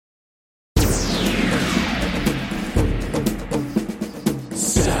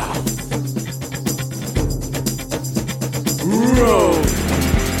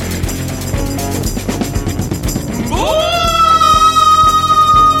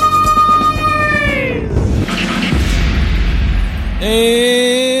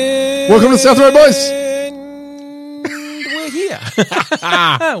Welcome to South Road, boys. And we're here.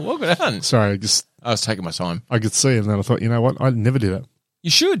 Welcome on. Sorry, I was taking my time. I could see, and then I thought, you know what? I'd never do that.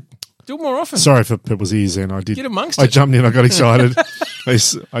 You should. Do it more often. Sorry for people's ears, and I did. Get amongst I it. jumped in. I got excited. I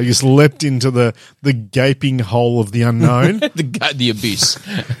just leapt into the gaping hole of the unknown. the abyss.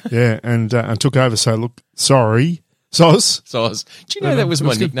 Yeah, and took over. So look, sorry, Soz. Soz. Do you know that was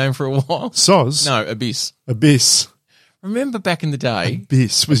my nickname for a while? Soz. No, Abyss. Abyss. Remember back in the day?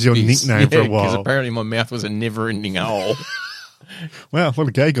 Abyss was your nickname for a Because while. apparently my mouth was a never-ending hole. Wow, a lot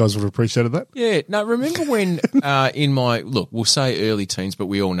of gay guys would have appreciated that. Yeah. No, remember when in my, look, we'll say early teens, but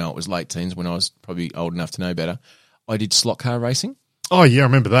we all know it was late teens when I was probably old enough to know better. I did slot car racing. Oh, yeah, I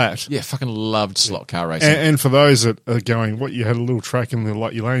remember that. Yeah, fucking loved slot car racing. And for those that are going, what, you had a little track in the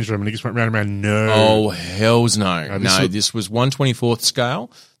your Lanes room and it just went round and round? No. Oh, hells no. No, This was 1/24th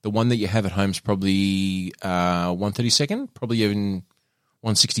scale. The one that you have at home is probably 1/32nd, probably even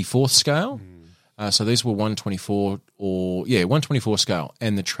 1/64th scale. So these were 1/24 scale.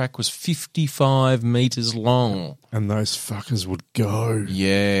 And the track was 55 metres long. And those fuckers would go.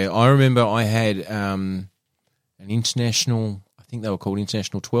 Yeah, I remember I had an international, I think they were called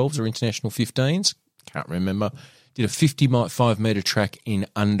international 12s or international 15s. Can't remember. Did a 55 metre track in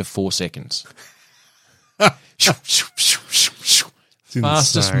under 4 seconds.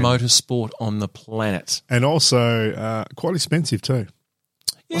 Fastest motorsport on the planet. And also quite expensive too.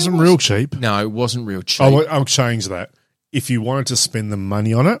 Yeah, Wasn't real cheap. No, it wasn't real cheap. I'll change that. If you wanted to spend the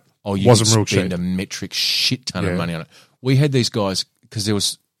money on it, you wasn't could real spend cheap. a metric shit ton of money on it. We had these guys because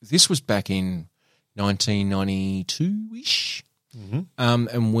this was back in 1992-ish. Mm-hmm.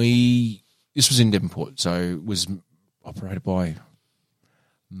 And this was in Devonport, so it was operated by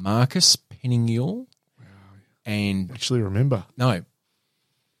Marcus Penningill and Actually remember.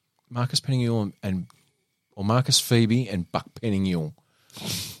 Marcus Penningill or Marcus Phoebe and Buck Penningill,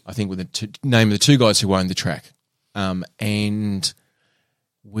 I think were the name of the two guys who owned the track. And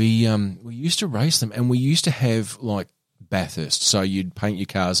we used to race them, and we used to have like Bathurst, so you'd paint your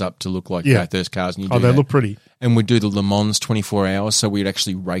cars up to look like Bathurst cars, and they look pretty. And we'd do the Le Mans 24 hours, so we'd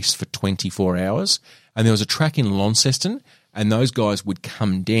actually race for 24 hours. And there was a track in Launceston, and those guys would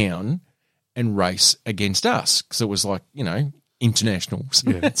come down and race against us because it was like, internationals.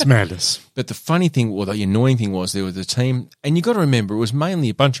 Yeah, it's madness. But the funny thing, or the annoying thing was there was a team, and you got to remember, it was mainly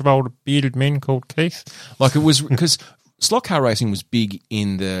a bunch of older bearded men called Keith. Like it was, because slot car racing was big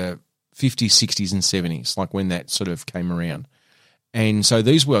in the 50s, 60s and 70s, like when that sort of came around. And so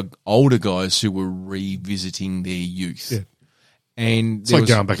these were older guys who were revisiting their youth. Yeah. And It's like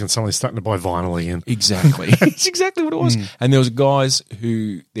going back and suddenly starting to buy vinyl again. Exactly. It's exactly what it was. And there was guys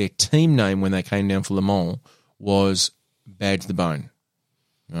who their team name when they came down for Le Mans was Bad to the Bone.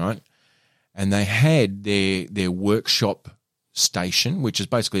 All right. And they had their workshop station, which is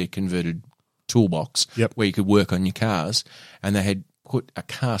basically a converted toolbox where you could work on your cars. And they had put a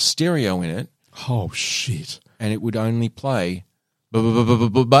car stereo in it. Oh, shit. And it would only play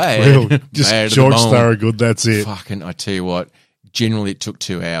bad. Real, just George Thorogood, that's it. Fucking, I tell you what, generally it took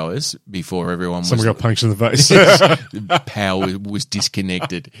 2 hours before everyone Someone got punched in the face. power was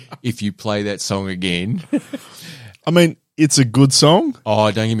disconnected. If you play that song again. I mean, it's a good song.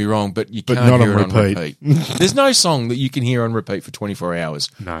 Oh, don't get me wrong, but you can't not hear on it on repeat. There's no song that you can hear on repeat for 24 hours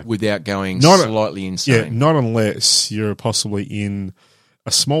without going slightly insane. Yeah, not unless you're possibly in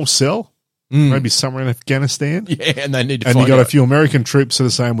a small cell, maybe somewhere in Afghanistan. Yeah, and they need to and find you got out. a few American troops that are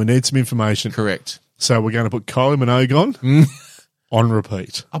saying we need some information. Correct. So we're going to put Kylie Minogue on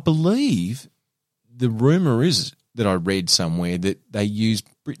repeat. I believe the rumour is that I read somewhere that they use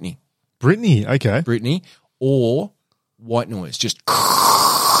Britney. Britney, or white noise, just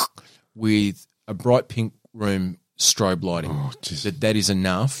with a bright pink room strobe lighting. Oh, that is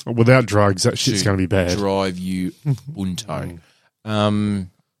enough. Without drugs, that shit's going to be bad. Drive you bunto.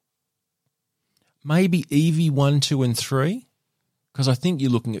 Maybe Eevee 1, 2, and 3, because I think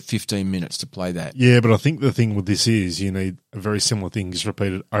you're looking at 15 minutes to play that. Yeah, but I think the thing with this is you need a very similar thing just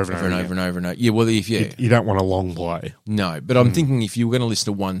repeated over and over. Yeah, well, you don't want a long play. No, but I'm thinking if you were going to listen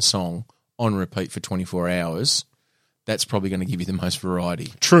to one song on repeat for 24 hours, that's probably going to give you the most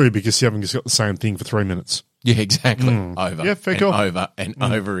variety. True, because you haven't just got the same thing for 3 minutes. Yeah, exactly. Over. Yeah, fair and call. over and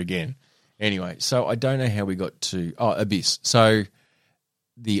over again. Anyway, so I don't know how we got to Abyss. So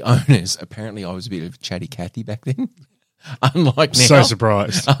the owners, apparently I was a bit of a chatty Cathy back then. Unlike now. So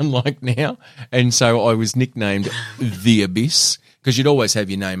surprised. Unlike now. And so I was nicknamed The Abyss because you'd always have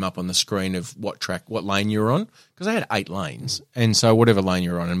your name up on the screen of what lane you were on, because I had 8 lanes. And so whatever lane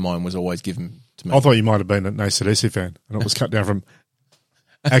you were on, and mine was always given to me. I thought you might have been an AC/DC fan, and it was cut down from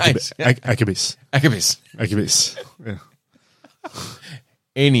Akabis. Akabis. Yeah.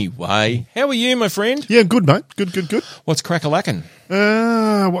 Anyway, how are you, my friend? Yeah, good, mate. Good. What's crack-a-lackin'?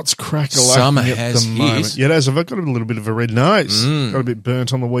 What's crack-a-lacking Summer at has the moment? hit. Yeah, it has. I've got a little bit of a red nose. Got a bit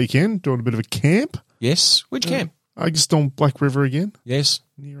burnt on the weekend, doing a bit of a camp. Yes. Which camp? I just on Black River again, Yes.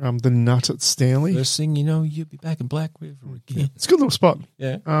 near the Nut at Stanley. First thing you know, you'll be back in Black River again. It's a good little spot.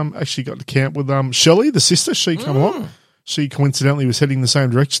 Yeah. Actually got to camp with Shelley, the sister. She come along. She coincidentally was heading the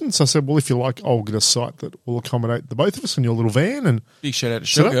same direction. So I said, well, if you like, I'll get a site that will accommodate the both of us in your little van. And Big shout out to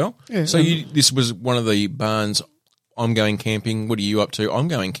Set up. Showgirl. Yeah, So this was one of the barns. I'm going camping. What are you up to? I'm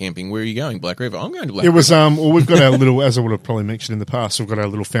going camping. Where are you going? Black River. I'm going to Black it River. was, well, we've got our little, as I would have probably mentioned in the past, we've got our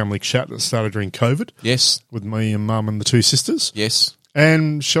little family chat that started during COVID Yes. with me and Mum and the two sisters. Yes.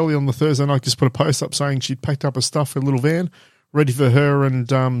 And Shelley on the Thursday night just put a post up saying she'd packed up her stuff in a little van, ready for her and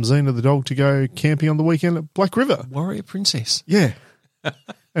Xena the dog to go camping on the weekend at Black River. Warrior Princess. Yeah.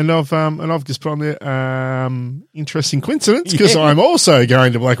 And I've just put on there interesting coincidence because I'm also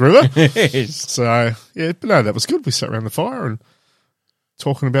going to Black River. Yes. So yeah, but no, that was good. We sat around the fire and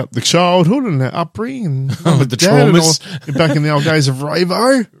talking about the childhood and our upbringing and The dad and traumas. all, back in the old days of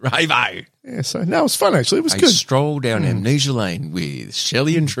Ravo. Ravo. Yeah, so no, it was fun actually. It was A good. stroll down Amnesia Lane with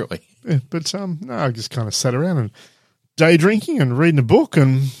Shelley and Troy. Yeah, but no, I just kind of sat around and day drinking and reading a book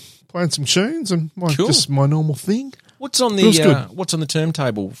and playing some tunes and Cool. just my normal thing. What's on It was the good. what's on the term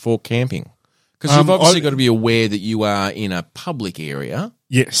table for camping? Because you've obviously got to be aware that you are in a public area.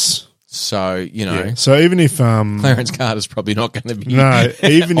 Yes. So, you know, Yeah. So even if Clarence Carter's probably not going to be no,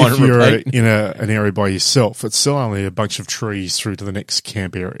 even on if you're repeat. in an area by yourself, it's still only a bunch of trees through to the next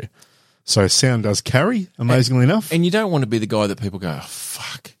camp area. So sound does carry, amazingly enough. And you don't want to be the guy that people go, oh,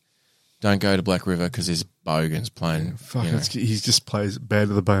 fuck, don't go to Black River because there's bogans playing. Fuck, you know, he just plays Bad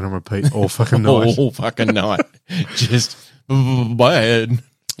to the Bone on repeat all fucking night. all fucking night. Just bad.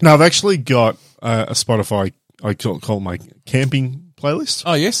 No, I've actually got a Spotify, I call it my camping playlist.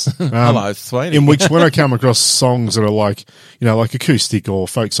 Oh, yes. Hello, sweetie. In which when I come across songs that are like, you know, like acoustic or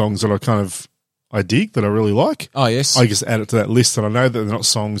folk songs that I dig, that I really like, Oh, yes. I just add it to that list, and I know that they're not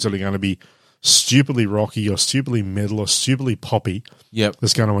songs that are going to be stupidly rocky or stupidly metal or stupidly poppy Yep.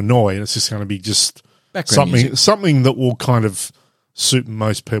 that's going to annoy, and it's just going to be just Background music. something that will kind of suit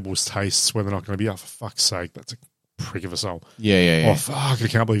most people's tastes, where they're not going to be, oh, for fuck's sake, that's a prick of a song. Yeah. Oh, fuck, I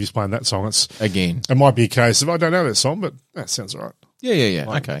can't believe he's playing that song. Again. It might be a case of, I don't know that song, but that sounds all right. Yeah.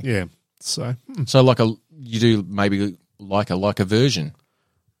 Like, Okay. Yeah. So, So you do maybe like a version.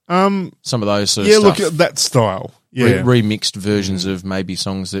 Some of those sort of yeah, stuff. look at that style. Yeah. Remixed versions of maybe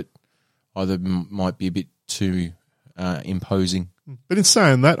songs that either might be a bit too imposing. But in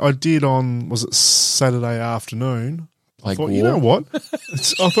saying that, I did on, was it Saturday afternoon? I Like thought, you know what?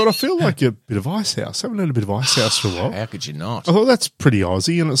 I thought I feel like a bit of Ice House. I haven't heard a bit of Ice House for a while. How could you not? I thought that's pretty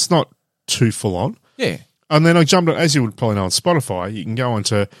Aussie, and it's not too full on. Yeah. And then I jumped on, as you would probably know on Spotify, you can go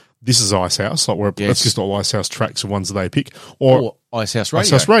into This Is Ice House, like where Yes. that's just all Ice House tracks of ones that they pick, or Or Ice House Radio. Ice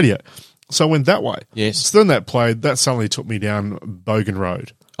House Radio. So I went that way. Yes. So then that played, that suddenly took me down Bogan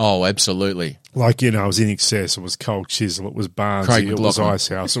Road. Oh, absolutely. Like, you know, it was In Excess, it was Cold Chisel, it was Barnsley, Craig it was McLachlan. Ice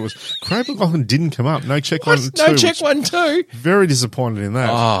House, it was Craig McLachlan didn't come up. No check one and two. No check which- 1, 2. Very disappointed in that.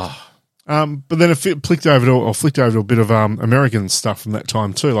 Oh, But then I flicked over to a bit of American stuff from that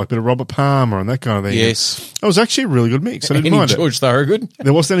time too, like a bit of Robert Palmer and that kind of thing. yes. It was actually a really good mix. I didn't Any mind George Thorogood? it.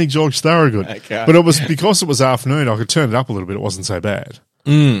 There wasn't any George Thorogood. Okay. But it was because it was afternoon, I could turn it up a little bit. It wasn't so bad.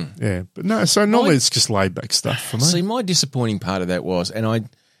 Yeah. But no, so normally it's just laid back stuff for me. See, my disappointing part of that was,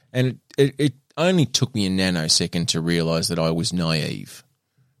 it only took me a nanosecond to realise that I was naive.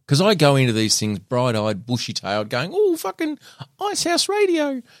 Because I go into these things bright-eyed, bushy-tailed, going, oh, fucking Ice House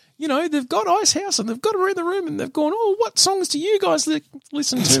Radio. You know, they've got Ice House and they've got her in the room and they've gone, oh, what songs do you guys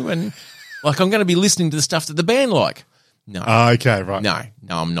listen to? And like, I'm going to be listening to the stuff that the band like. No, Okay, right. no,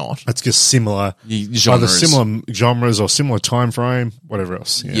 I'm not. That's just similar, either Genres. similar genres or similar time frame, whatever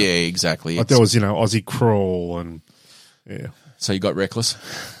else. Yeah, exactly. Like there was, Aussie Crawl and yeah. So you got Reckless?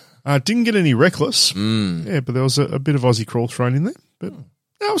 Didn't get any Reckless. Yeah, but there was a bit of Aussie Crawl thrown in there. But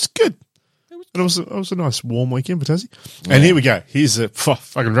that was good. It was a nice warm weekend for Tassie. And here we go. Here's a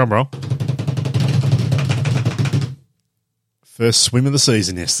fucking drum roll. First swim of the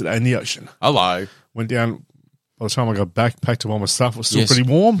season yesterday in the ocean. Hello. Went down, by the time I got back, packed up all my stuff. It was still Yes. pretty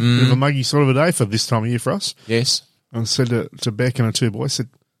warm. Bit of a muggy sort of a day for this time of year for us. Yes. And I said to Beck and her two boys, said,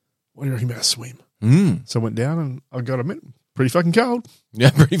 what do you reckon about a swim? So I went down and I got a minute. Pretty fucking cold. Yeah,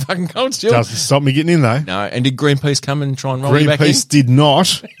 pretty fucking cold still. Doesn't stop me getting in though. No, and did Greenpeace come and try and roll you back in? Greenpeace did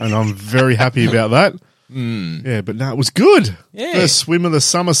not, and I'm very happy about that. Yeah, but no, it was good. Yeah. First swim of the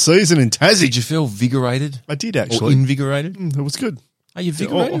summer season in Tassie. Did you feel vigorated I did or actually. invigorated? It was good. Are you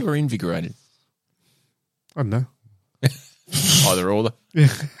vigorated oh. or invigorated? I don't know. Either or.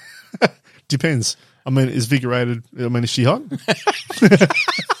 Depends. I mean, is she hot?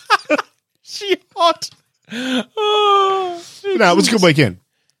 She hot. Oh, No, it was a good weekend.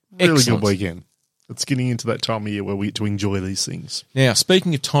 Really Excellent. good weekend. It's getting into that time of year where we get to enjoy these things. Now,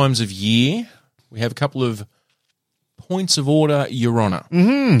 speaking of times of year, we have a couple of points of order, Your Honour.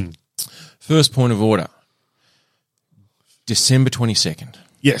 Mm-hmm. First point of order, December 22nd.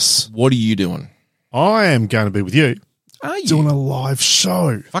 Yes. What are you doing? I am going to be with you Are you? doing a live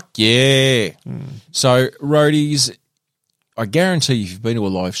show. Fuck yeah. So, roadies, I guarantee you, if you've been to a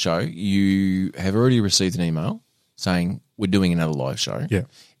live show, you have already received an email saying we're doing another live show. Yeah.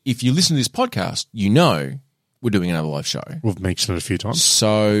 If you listen to this podcast, you know we're doing another live show. We've mentioned it a few times.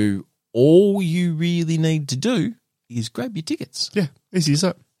 So all you really need to do is grab your tickets. Yeah, easy as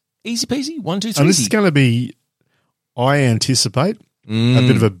that. Easy peasy, 1, 2, 3. And this is going to be, I anticipate, a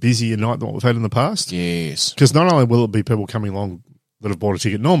bit of a busier night than what we've had in the past. Yes. Because not only will it be people coming along that have bought a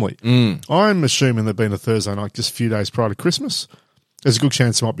ticket normally, I'm assuming that being a Thursday night, just a few days prior to Christmas, there's a good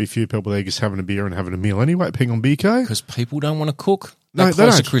chance there might be a few people there just having a beer and having a meal anyway at Ping on BK. Because people don't want to cook. No, They're they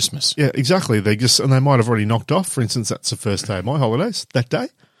close to don't. Christmas. Yeah, exactly. And they might have already knocked off. For instance, that's the first day of my holidays, that day.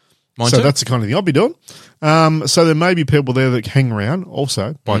 Mine So too. that's the kind of thing I'll be doing. So there may be people there that hang around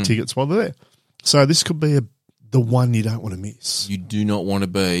also, buy tickets while they're there. So this could be the one you don't want to miss. You do not want to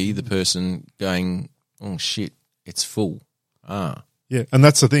be the person going, oh shit, it's full. Yeah, and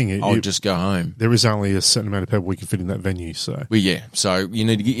that's the thing. I'll just go home. There is only a certain amount of people we can fit in that venue. So Well, yeah. So you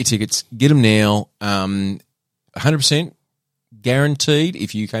need to get your tickets. Get them now. 100% guaranteed.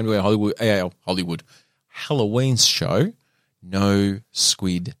 If you came to our Hollywood Halloween show, no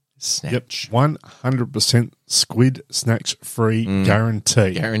squid snatch. 100% squid snatch free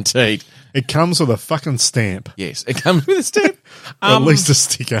guarantee. Guaranteed. It comes with a fucking stamp, Yes, it comes with a stamp. or at least a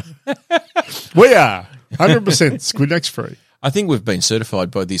sticker. We are 100% squid snatch free. I think we've been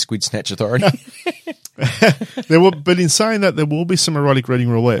certified by the Squid Snatch Authority. But in saying that, there will be some erotic reading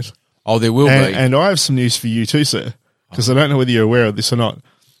roulette. Oh, there will be. And I have some news for you too, sir, because I don't know whether you're aware of this or not.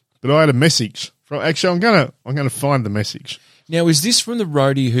 But I had a message from. Actually, I'm gonna find the message. Now, is this from the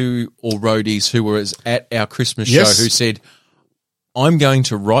roadies who were at our Christmas Yes. show who said, I'm going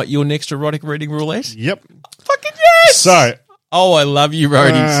to write your next erotic reading roulette? Yep. Fucking yes! So, Oh, I love you,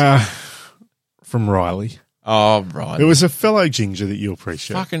 roadies. from Riley, Oh, right. it was a fellow ginger that you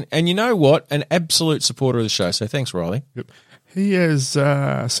appreciate. Fucking, and you know what? An absolute supporter of the show. So thanks, Riley. Yep. He has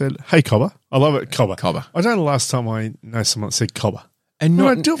said, "Hey, Cobber." I love it, Cobber. Cobber. I don't know the last time I know someone that said Cobber. And I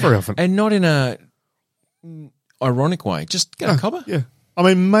not don't do it very often. And not in a ironic way. Just go, Cobber. Yeah. I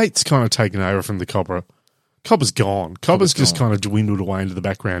mean, mate's kind of taken over from the Cobber. Cobber's gone. Cobber's just kind of dwindled away into the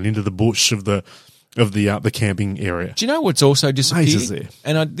background, into the bush of the camping area. Do you know what's also disappeared? Mazes there.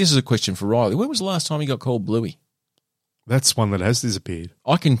 And this is a question for Riley. When was the last time you got called Bluey? That's one that has disappeared.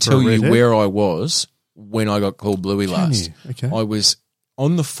 I can tell you redhead? where I was when I got called Bluey last. you? Okay. I was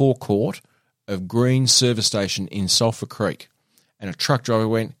on the forecourt of Green Service Station in Sulphur Creek, and a truck driver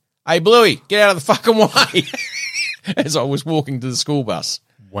went, "Hey, Bluey, get out of the fucking way," as I was walking to the school bus.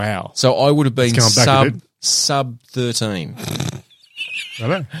 Wow. So I would have been It's going back a bit. sub 13. I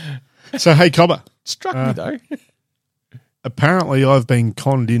know. So, hey, Cobber. Struck me though. Apparently, I've been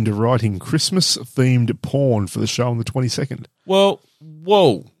conned into writing Christmas-themed porn for the show on the 22nd. Well,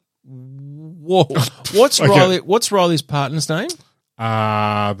 whoa. What's Okay. What's Riley's partner's name?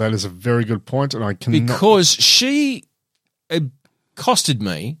 That is a very good point, and I cannot... Because she accosted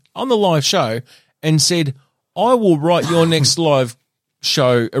me on the live show and said, "I will write your next live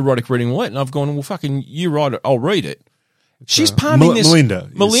show erotic reading roulette." And I've gone, "Well, fucking, you write it. I'll read it." She's palming this.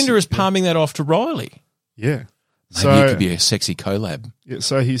 Melinda is palming that off to Riley. Yeah. Maybe it could be a sexy collab. Yeah,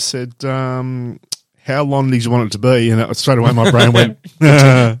 so he said, how long did you want it to be? And straight away my brain went,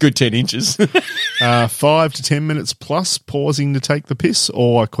 Good 10 inches. 5 to 10 minutes plus pausing to take the piss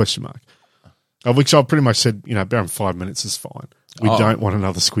or ? Of which I pretty much said, around 5 minutes is fine. We don't want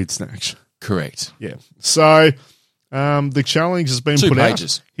another squid snatch. Correct. Yeah. So the challenge has been 2 put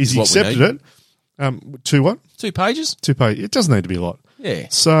pages out. He's is what we accepted it. 2 what? 2 pages? 2 pages. It doesn't need to be a lot. Yeah.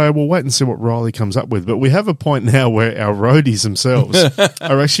 So we'll wait and see what Riley comes up with. But we have a point now where our roadies themselves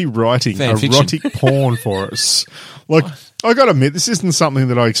are actually writing Fan fiction. erotic porn for us. Like, I got to admit, this isn't something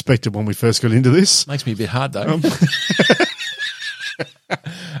that I expected when we first got into this. Makes me a bit hard though.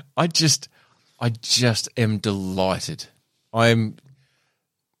 I just am delighted. I'm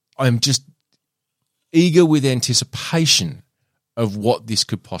just eager with anticipation of what this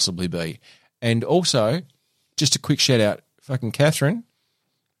could possibly be. And also, just a quick shout out, fucking Catherine.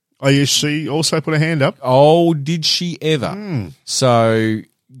 Oh, yes, she also put a hand up. Oh, did she ever? So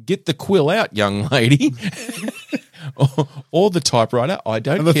get the quill out, young lady. or the typewriter. I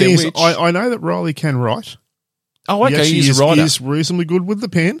don't And the care thing which. is, I know that Riley can write. oh, okay, He he's actually a writer. is reasonably good with the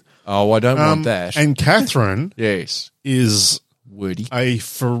pen. Oh, I don't want that. And Catherine yes. is Wordy. a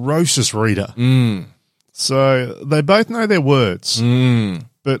ferocious reader. Mm. So they both know their words. Mm.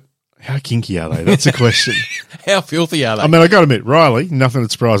 But how kinky are they? That's a question. How filthy are they? I mean, I got to admit, Riley, nothing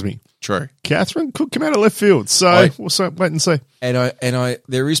that surprised me. True. Catherine could come out of left field. So we'll wait and see. And I,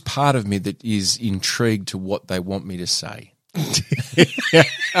 there is part of me that is intrigued to what they want me to say.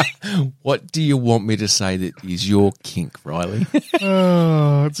 What do you want me to say that is your kink, Riley?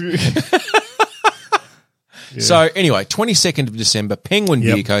 Oh, it's good. So anyway, 22nd of December, Penguin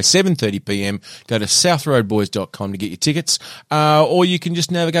Beer Co, 7:30 p.m. Go to southroadboys.com to get your tickets, or you can just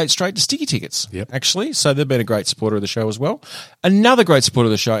navigate straight to Sticky Tickets, actually. So they've been a great supporter of the show as well. Another great supporter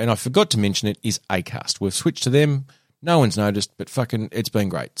of the show, and I forgot to mention it, is Acast. We've switched to them. No one's noticed, but fucking it's been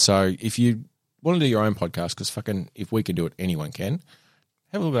great. So if you want to do your own podcast, because fucking if we can do it, anyone can,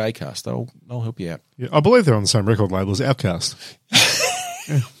 have a look at Acast. They'll help you out. Yeah, I believe they're on the same record label as Outcast.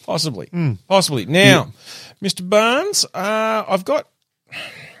 Possibly. Possibly. Now, Mr. Barnes, I've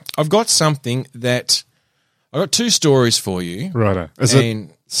got something that I've got two stories for you. Righto. Is it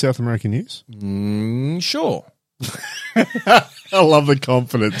South American news? Sure. I love the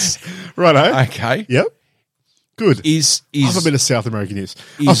confidence. Righto. Okay. Yep. Good. Is I've a bit of South American news.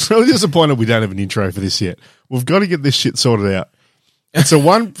 I was really disappointed we don't have an intro for this yet. We've got to get this shit sorted out. It's the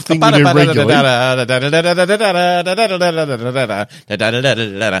one thing we do regularly.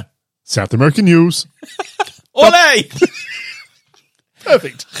 South American news. Ole!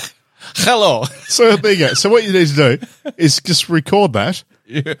 Perfect. Hello. So there you go. So what you need to do is just record that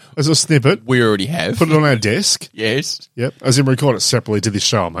as a snippet. We already have. Put it on our desk. Yes. Yep. As in record it separately to this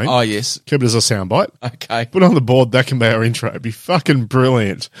show, mate. Oh, yes. Keep it as a soundbite. Okay. Put it on the board. That can be our intro. It'd be fucking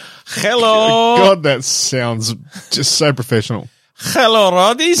brilliant. Hello. God, that sounds just so professional. Hello,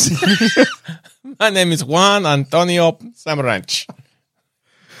 Roddies. My name is Juan Antonio Samaranch,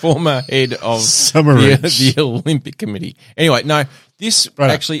 former head of the Olympic Committee. Anyway, no, this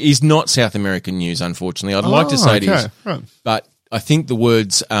actually is not South American news, unfortunately. I'd like to say it is, but I think the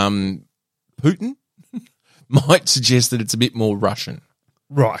words Putin might suggest that it's a bit more Russian.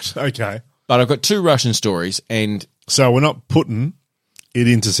 Right, okay. But I've got two Russian stories, and so we're not putting it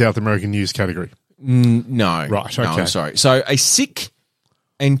into South American news category. No. Right, okay. No, I'm sorry. So a sick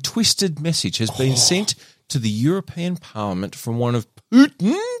and twisted message has been sent to the European Parliament from one of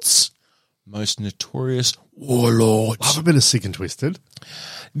Putin's most notorious warlords. Love a bit of sick and twisted.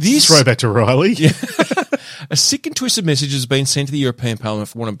 This throw back to Riley. Yeah. A sick and twisted message has been sent to the European Parliament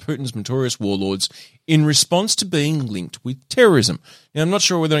from one of Putin's notorious warlords in response to being linked with terrorism. Now, I'm not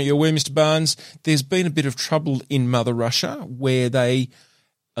sure whether you're aware, Mr. Barnes, there's been a bit of trouble in Mother Russia where they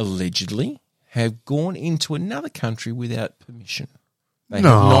allegedly have gone into another country without permission. They have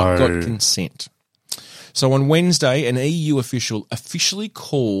not got consent. So on Wednesday, an EU official officially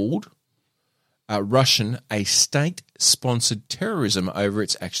called Russian a state-sponsored terrorism over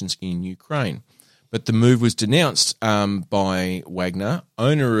its actions in Ukraine. But the move was denounced by Wagner,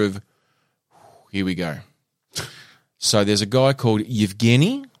 owner of... Here we go. So there's a guy called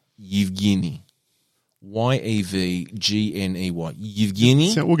Yevgeny. Yevgeny. Yevgeny.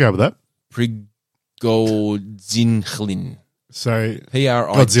 So we'll go with that. Prigozhin. So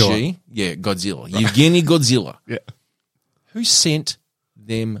P-R-I-G. Godzilla. Yeah, Godzilla. Yevgeny Godzilla. Yeah. Who sent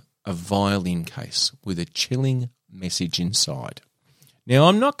them a violin case with a chilling message inside. Now,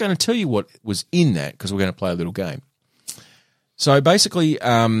 I'm not going to tell you what was in that because we're going to play a little game. So basically,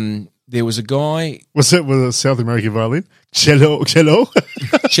 there was a guy... Was that with a South American violin? Cello. Cello.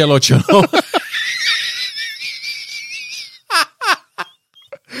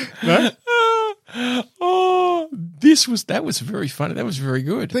 No? Oh, that was very funny. That was very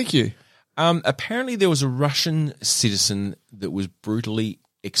good. Thank you. Apparently, there was a Russian citizen that was brutally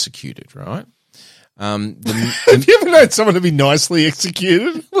executed. Right? Have you ever known someone to be nicely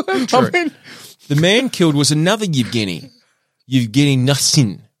executed? True. The man killed was another Yevgeny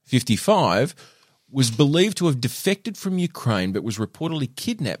Nasin, 55, was believed to have defected from Ukraine, but was reportedly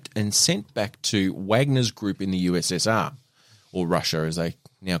kidnapped and sent back to Wagner's group in the USSR, or Russia as they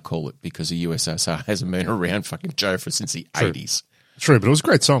now call it, because the USSR hasn't been around fucking Joe since the 80s. True, but it was a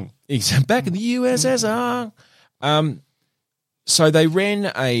great song. Back in the USSR. So they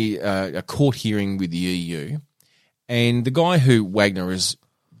ran a court hearing with the EU, and the guy who Wagner has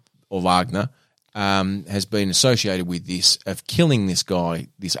been associated with this, of killing this guy,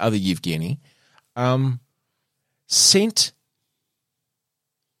 this other Yevgeny, sent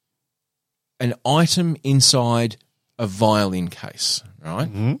an item inside a violin case, right?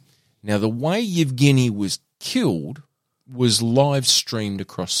 Mm-hmm. Now, the way Yevgeny was killed was live streamed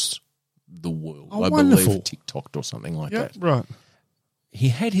across the world. Oh, I wonderful. believe TikTok or something like Yeah, that. right. He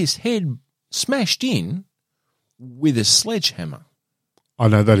had his head smashed in with a sledgehammer. I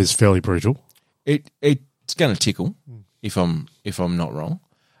know that is fairly brutal. It's going to tickle if I'm not wrong.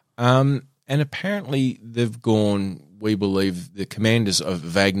 And apparently they've gone. We believe the commanders of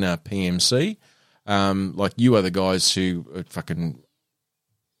Wagner PMC, like you are the guys who are fucking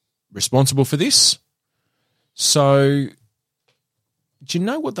responsible for this. So, do you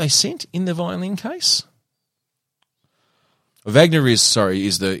know what they sent in the violin case? Wagner is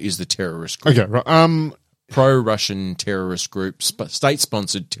the terrorist group. Okay, right. Pro-Russian terrorist group,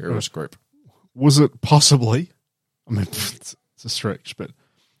 state-sponsored terrorist group. Was it possibly, I mean, it's a stretch, but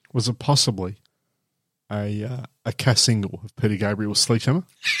was it possibly a cast single of Peter Gabriel's Sledgehammer?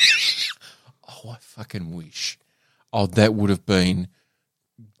 Oh, I fucking wish. Oh, that would have been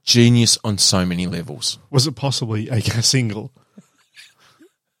genius on so many levels. Was it possibly a cast single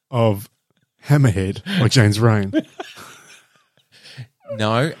of Hammerhead by James Rain?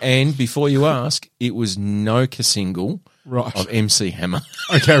 No, and before you ask, it was no single Right. of MC Hammer.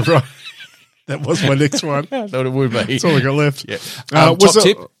 Okay, right. That was my next one. I thought it would be. That's all I got left. Yeah. Was Top it-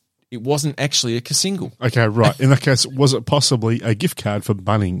 tip, it wasn't actually a single. Okay, right. In that case, was it possibly a gift card for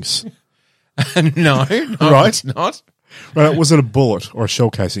Bunnings? No, Right. it's not. Right. Was it a bullet or a shell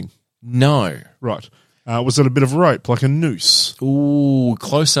casing? No. Right. Was it a bit of rope, like a noose? Ooh,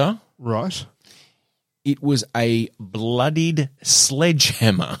 closer. Right. It was a bloodied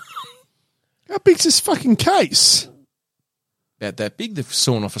sledgehammer. How big's this fucking case? About that big. They've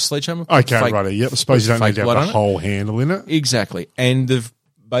sawn off a sledgehammer. Okay, Fake- right. Yep. I suppose you don't fake need to blood have on the it. whole handle in it. Exactly. And they've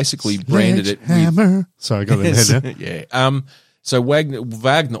basically branded it with Hammer. Sorry, I got it in my head now. yeah. So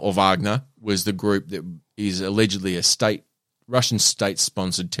Wagner was the group that is allegedly a Russian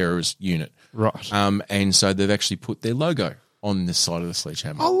state-sponsored terrorist unit. Right. And so they've actually put their logo on the side of the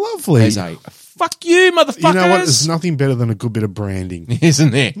sledgehammer. Oh, lovely. As a fuck you, motherfuckers. You know what? There's nothing better than a good bit of branding. Isn't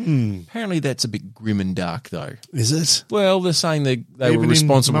there? Apparently that's a bit grim and dark, though. Is it? Well, they're saying they Even were in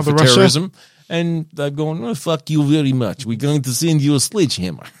responsible for Mother Russia? terrorism, and they've gone, oh, fuck you very much. We're going to send you a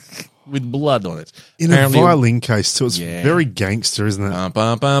sledgehammer with blood on it. In Apparently- a violin case, too. It's Yeah. very gangster, isn't it? Bum,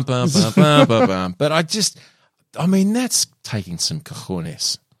 bum, bum, bum, bum, bum, bum, bum. But I mean, that's taking some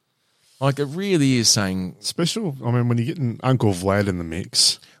cojones. Like, it really is saying, Special. I mean, when you're getting Uncle Vlad in the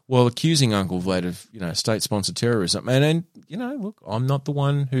mix. well, accusing Uncle Vlad of, state-sponsored terrorism. And, look, I'm not the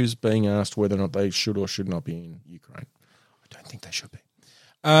one who's being asked whether or not they should or should not be in Ukraine. I don't think they should be.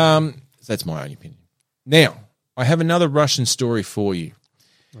 That's my own opinion. Now, I have another Russian story for you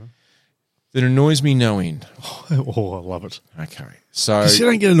that annoys me no end. Oh, I love it. Okay. So, 'Cause you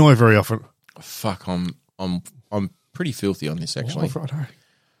don't get annoyed very often. fuck, I'm pretty filthy on this, actually. Oh, righto.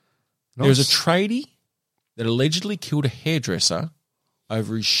 There was a Nice. tradie that allegedly killed a hairdresser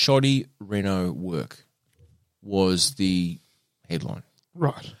over his shoddy Renault work, was the headline.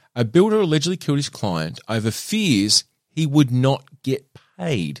 Right. A builder allegedly killed his client over fears he would not get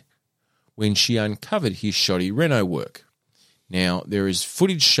paid when she uncovered his shoddy Renault work. Now, there is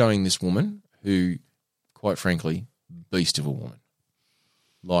footage showing this woman who, quite frankly, beast of a woman.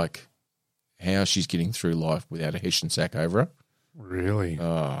 Like, how she's getting through life without a Hessian sack over her. Really?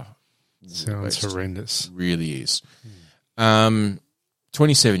 Oh, Sounds worst. horrendous. Really is.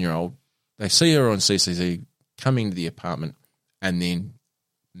 27-year-old. They see her on CCTV coming to the apartment and then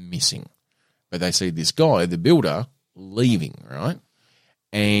missing. But they see this guy, the builder, leaving, right?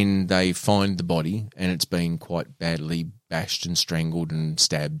 And they find the body, and it's been quite badly bashed and strangled and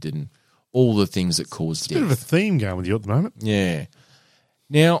stabbed and all the things that cause Bit of a death. theme going with you at the moment. Yeah.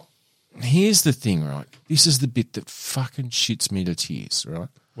 Now, here's the thing, right? This is the bit that fucking shits me to tears, right?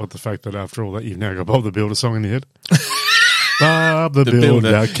 What, the fact that after all that you've now got Bob the Builder song in your head? Bob the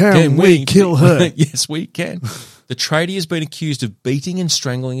Builder, can we kill her? Yes, we can. The tradie has been accused of beating and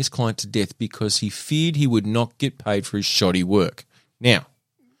strangling his client to death because he feared he would not get paid for his shoddy work. Now,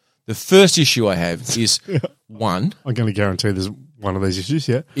 the first issue I have is, one, I'm going to guarantee there's one of these issues,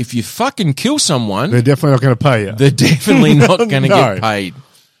 yeah. if you fucking kill someone, They're definitely not going to pay you. they're definitely not going to No. get paid.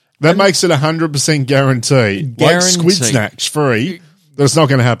 That makes it 100% guaranteed. Like Squid Guaranteed. Snacks, free. That's not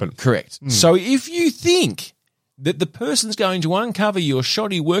going to happen. Correct. So if you think that the person's going to uncover your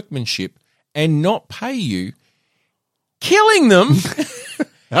shoddy workmanship and not pay you, killing them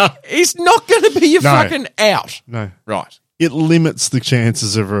is not going to be your No. fucking out. No. Right. It limits the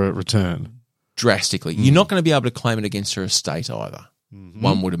chances of a return. Drastically. You're not going to be able to claim it against her estate either,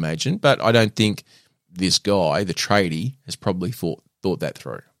 one would imagine. But I don't think this guy, the tradie, has probably thought that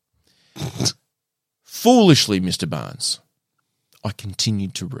through. Foolishly, Mr. Barnes, I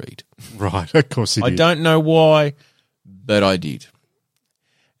continued to read. Right, of course he I did. don't know why, but I did.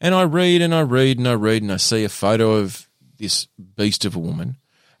 And I read and I read and I read and I see a photo of this beast of a woman.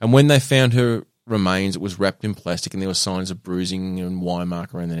 And when they found her remains, it was wrapped in plastic and there were signs of bruising and wire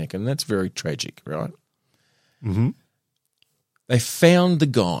mark around the neck. And that's very tragic, right? Mm-hmm. They found the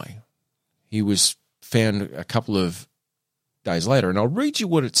guy. He was found a couple of days later. And I'll read you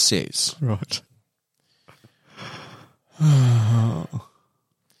what it says. Right.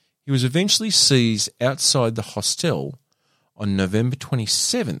 He was eventually seized outside the hostel on November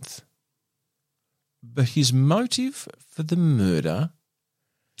 27th. But his motive for the murder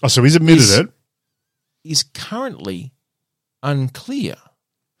Oh, so he's admitted it. is currently unclear.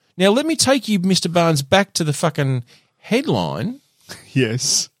 Now, let me take you, Mr. Barnes, back to the fucking headline.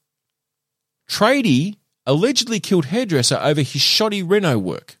 Yes. Tradie allegedly killed hairdresser over his shoddy reno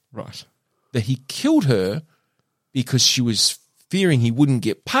work. Right. That he killed her because she was fearing he wouldn't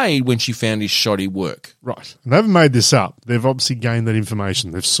get paid when she found his shoddy work. Right. And they haven't made this up. They've obviously gained that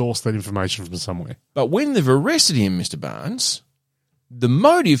information. They've sourced that information from somewhere. But when they've arrested him, Mr. Barnes, the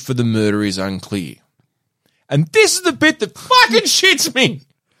motive for the murder is unclear. And this is the bit that fucking shits me.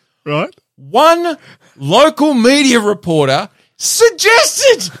 Right. One local media reporter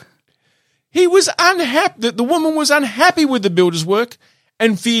suggested he was unhappy, that the woman was unhappy with the builder's work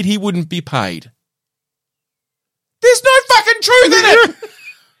and feared he wouldn't be paid. There's no fucking truth in it.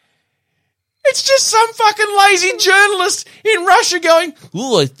 It's just some fucking lazy journalist in Russia going,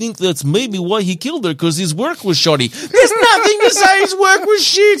 oh, I think that's maybe why he killed her, because his work was shoddy. There's nothing to say his work was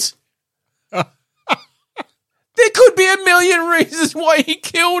shit. There could be a million reasons why he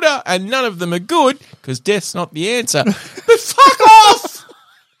killed her, and none of them are good, because death's not the answer. But fuck off!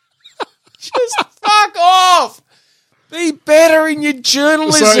 Just fuck off! Be better in your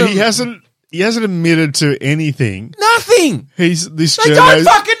journalism. So he hasn't admitted to anything. Nothing. They don't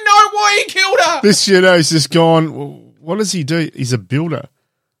fucking know why he killed her. This journo's just gone, well, what does he do? He's a builder.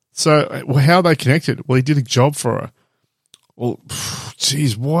 So how are they connected? Well, he did a job for her. Well,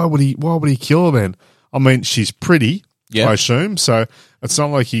 geez, why would he kill her then? I mean, she's pretty, Yeah. I assume. So it's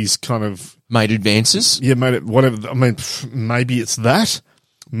not like he's kind of Made advances. made it whatever. I mean, maybe it's that.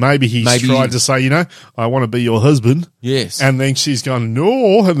 Maybe he's tried to say, I want to be your husband. Yes. And then she's gone,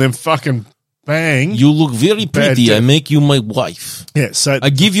 no, and then fucking bang. You look very pretty. Bad I make you my wife. Yeah, so I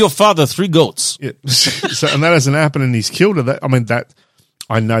give your father 3 goats. yeah, so and that hasn't happened, and he's killed her.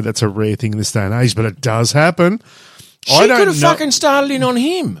 I know that's a rare thing in this day and age, but it does happen. She could have fucking started in on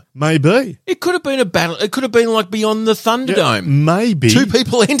him. Maybe It could have been a battle. It could have been like Beyond the Thunderdome. maybe 2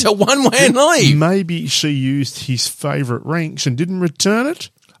 people enter, 1 man leave. Maybe she used his favourite wrench and didn't return it,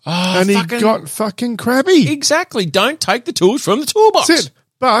 Oh, and he got fucking crabby. Exactly. Don't take the tools from the toolbox. That's it.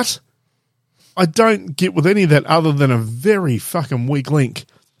 But I don't get with any of that other than a very fucking weak link.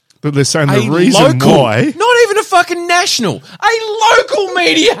 That they're saying the reason why. Not even a fucking national. A local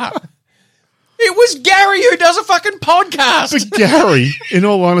media. It was Gary who does a fucking podcast. But Gary, in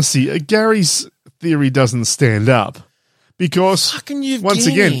all honesty, Gary's theory doesn't stand up because, Fucking Yevgeny. once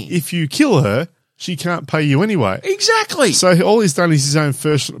again, if you kill her, she can't pay you anyway. Exactly. So all he's done is his own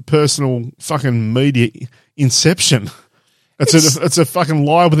personal fucking media inception. It's a fucking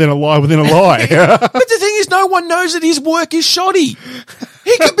lie within a lie within a lie. But the thing is, no one knows that his work is shoddy.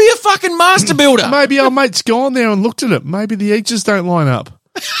 He could be a fucking master builder. Maybe our mate's gone there and looked at it. Maybe the edges don't line up.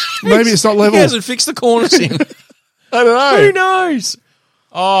 Maybe it's not level. He hasn't fixed the corners in. I don't know. Who knows?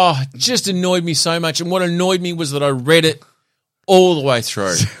 Oh, it just annoyed me so much. And what annoyed me was that I read it all the way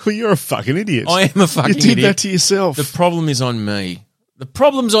through. Well, you're a fucking idiot. I am a fucking idiot. You did idiot. that to yourself. The problem is on me. The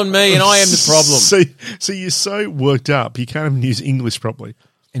problem's on me, and I am the problem. So you're so worked up, you can't even use English properly.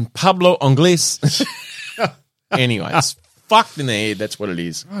 And Pablo Ingles. Anyway, it's fucked in the head. That's what it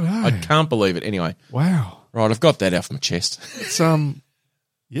is. I know. I can't believe it. Anyway, Wow. right, I've got that off my chest. It's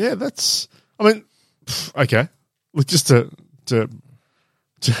yeah, that's. I mean, okay. Look, just to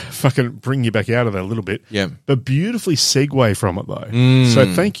fucking bring you back out of that a little bit. Yeah. But beautifully segue from it though.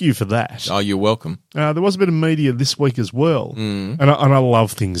 So thank you for that. Oh, you're welcome. There was a bit of media this week as well, and I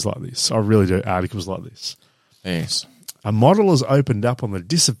love things like this. I really do. Articles like this. Yes. A model has opened up on the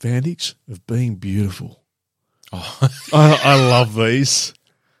disadvantage of being beautiful. Oh. I love these.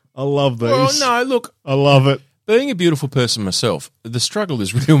 I love these. Well, no, look, I love it. being a beautiful person myself, the struggle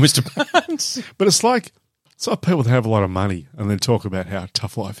is real, Mr. Barnes. But it's like people that have a lot of money and then talk about how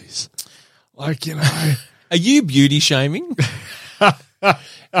tough life is. Like, Are you beauty shaming?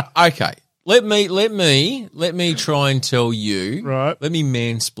 Okay. Let me try and tell you. Right. Let me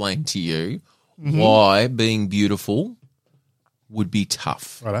mansplain to you why being beautiful would be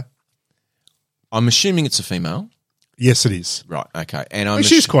tough. Righto. I'm assuming it's a female. Yes, it is. Right. Okay. And And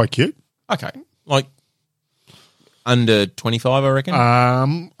she's quite cute. okay. Like under 25, I reckon.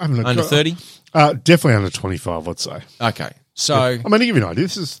 Under 30. Definitely under 25, I'd say. Okay. So I mean, to give you an idea,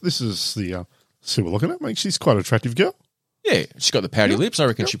 this is the see we're looking at. I mean, she's quite an attractive girl. yeah, she's got the pouty lips. I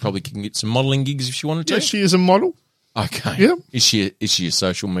reckon she probably can get some modelling gigs if she wanted to. Yeah, she is a model. Okay. Yeah. Is she a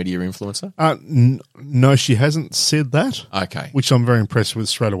social media influencer? No, she hasn't said that. Okay. Which I'm very impressed with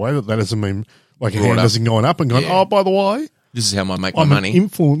straight away. That doesn't mean like her hand up. hasn't gone up and gone. Yeah. Oh, by the way, This is how I make my I'm money. an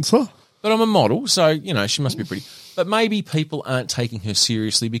influencer. But I'm a model, so, she must be pretty. But maybe people aren't taking her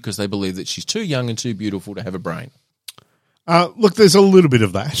seriously because they believe that she's too young and too beautiful to have a brain. Look, there's a little bit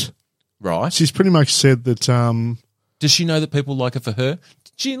of that. Right? She's pretty much said that. Does she know that people like her for her?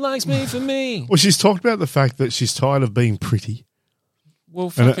 She likes me for me. Well, she's talked about the fact that she's tired of being pretty, Well,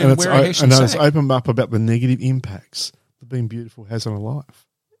 fucking and it's wear a Hessian it's sack. opened up about the negative impacts that being beautiful has on her life.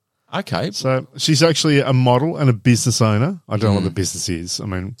 Okay. So she's actually a model and a business owner. I don't know what the business is. I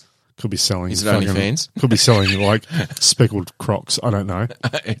mean, could be selling. Is it OnlyFans? Could be selling like speckled Crocs. I don't know.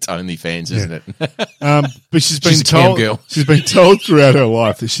 It's OnlyFans, isn't it? But she's been She's a cam told. girl. She's been told throughout her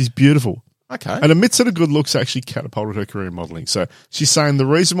life that she's beautiful. Okay. And admits that her good looks actually catapulted her career in modelling. So she's saying the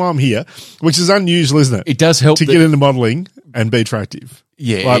reason why I'm here, which is unusual, isn't it? It does help to that- get into modelling and be attractive.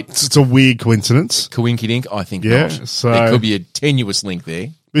 Yeah, Like, it's a weird coincidence. Coinky dink? I think Yeah, not. so- There could be a tenuous link there.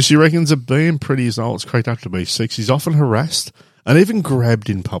 But she reckons that being pretty is not what it's cracked up to be. She's often harassed and even grabbed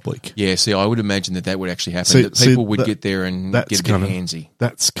in public. Yeah, see, I would imagine that would actually happen. See- that people would that- get there and that's get a bit kind of- handsy.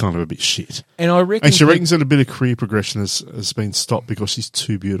 That's kind of a bit shit. And I reckon, And she reckons that a bit of career progression has been stopped because she's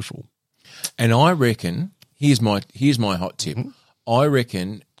too beautiful. and I reckon, here's my hot tip. Mm-hmm. I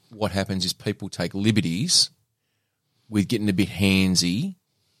reckon what happens is people take liberties with getting a bit handsy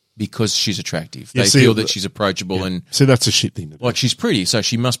because she's attractive. Yeah, They see, feel that she's approachable and So that's a shit thing to do. like she's pretty, so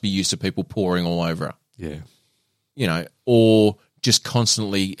she must be used to people pouring all over her. Yeah. Or just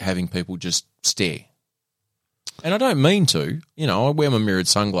constantly having people just stare. And I don't mean to, I wear my mirrored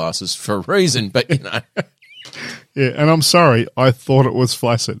sunglasses for a reason, but Yeah, and I'm sorry. I thought it was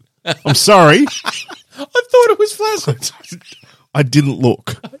flaccid. I'm sorry. I thought it was flaccid. I didn't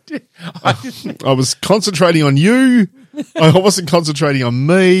look. I was concentrating on you. I wasn't concentrating on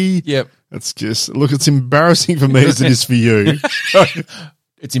me. Yep. It's just, look, it's embarrassing for me as it is for you.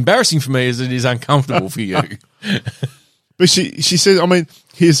 It's embarrassing for me as it is uncomfortable for you. But she says, I mean,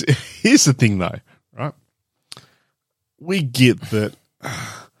 here's the thing though, right? We get that.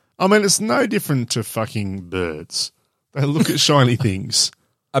 I mean, it's no different to fucking birds. They look at shiny things.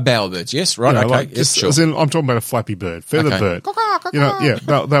 A bowerbird, yes, right, You know, okay, like, yes, just, sure. as in, I'm talking about a flappy bird, feathered Okay.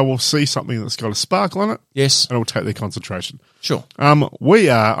 bird. They will see something that's got a sparkle on it, Yes, and it will take their concentration. sure. We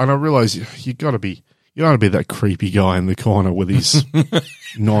are, and I realise you got to be. You don't want to be that creepy guy in the corner with his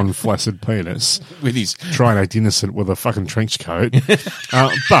non-flaccid penis With his trying to act innocent with a fucking trench coat.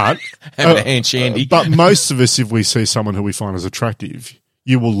 But having a hand shandy. but most of us, if we see someone who we find as attractive,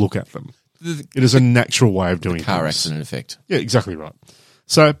 you will look at them. The It is a natural way of doing car things. accident effect. Yeah, exactly right.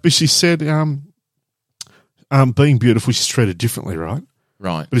 So, but she said, being beautiful, she's treated differently, right?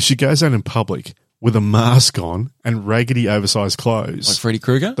 Right. But if she goes out in public with a mask on and raggedy, oversized clothes, Like Freddy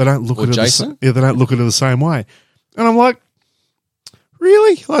Krueger? they don't look Or at her Jason? they don't look at her the same way. And I'm like,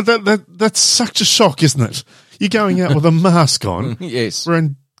 really? Like that's such a shock, isn't it? You're going out with a mask on, Yes.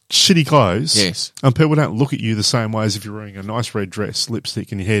 wearing shitty clothes, Yes. and people don't look at you the same way as if you're wearing a nice red dress,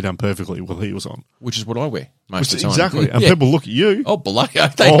 lipstick, and your hair done perfectly with heels on. Which is what I wear most of the time. Exactly. And Yeah. people look at you. Oh, below.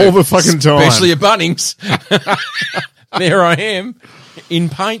 All the fucking time. Especially at Bunnings. There I am in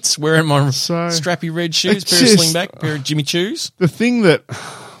paints, wearing my strappy red shoes, It's pair of just- slingback, pair of Jimmy Choos. The thing that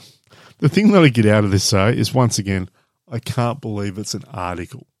I get out of this, though, is once again, I can't believe it's an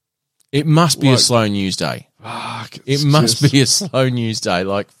article. It must be a Like- slow news day. Fuck, It it's must just- be a slow news day.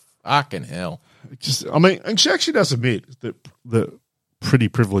 Like, fucking hell. I mean, and she actually does admit that pretty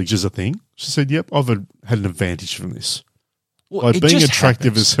privilege is a thing. She said, "Yep, I've had an advantage from this. Well, Like it being just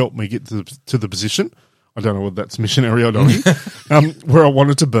attractive happens. has helped me get to the position. I don't know whether that's missionary or not. Where I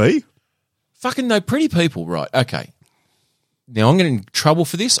wanted to be. Fucking no pretty people, right? Okay. Now I'm getting in trouble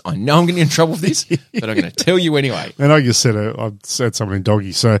for this. I know I'm getting in trouble for this, but I'm going to tell you anyway. And I just said I said something in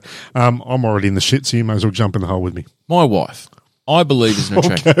doggy, so I'm already in the shit. So you may as well jump in the hole with me. My wife, I believe, is an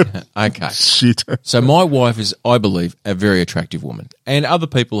attractive. Okay. Shit. So my wife is, I believe, a very attractive woman. And other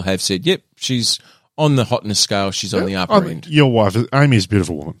people have said, yep, she's on the hotness scale. She's on the upper end. Your wife, Amy, is a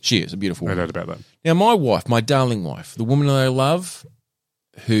beautiful woman. She is a beautiful No woman. doubt about that. Now, my wife, my darling wife, the woman that I love,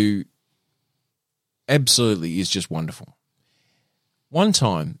 who absolutely is just wonderful. One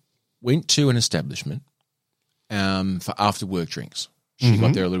time, went to an establishment for after work drinks. She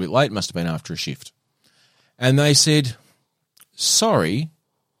got there a little bit late, must have been after a shift. And they said, sorry,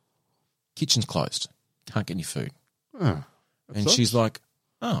 kitchen's closed. Can't get any food. Oh, And she's like,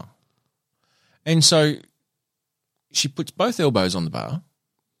 oh. And so she puts both elbows on the bar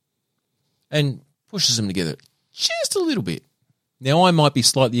and pushes them together just a little bit. Now, I might be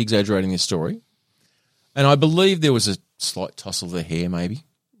slightly exaggerating this story, and I believe there was a slight toss of the hair maybe.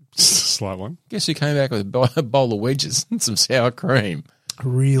 Slight one. Guess who came back with a bowl of wedges and some sour cream?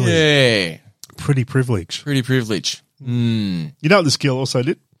 Really? Yeah. Pretty privilege. Pretty privilege. Mm. You know what this girl also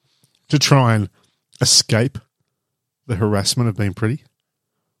did? To try and escape the harassment of being pretty?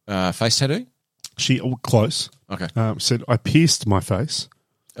 Face tattoo? She, close, Okay. said, I pierced my face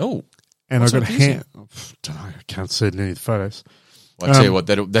Oh. and What's I got a a piercing? hand. Don't know, I can't see it in any of the photos. Well, I tell you what,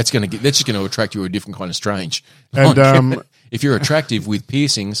 that's just going to attract you a different kind of strange. And if you're attractive with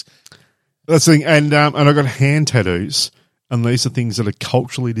piercings, that's the thing. And I got hand tattoos, and these are things that are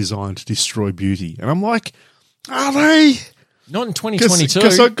culturally designed to destroy beauty. And I'm like, are they? not in 2022.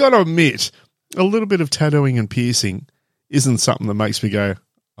 Because I've got to admit, a little bit of tattooing and piercing isn't something that makes me go,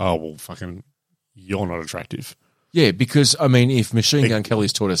 oh, well, fucking, you're not attractive. Yeah, because, I mean, if Machine Gun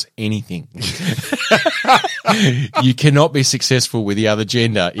Kelly's taught us anything, you cannot be successful with the other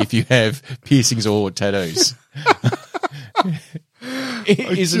gender if you have piercings or tattoos.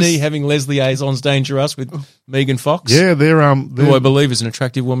 Isn't he having Leslie Azon's Dangerous with Megan Fox? Yeah, they're who I believe is an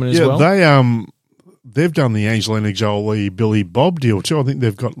attractive woman as well. They've done the Angelina Jolie Billy Bob deal too. I think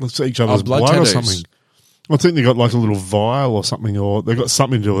they've got each other's blood blood or tattoos. something. I think they got like a little vial or something, or they've got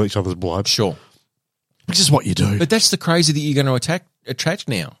something to do with each other's blood. Sure. Which is what you do. But that's the crazy that you're going to attract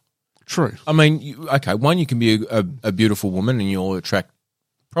now. True. I mean, one, you can be a beautiful woman and you'll attract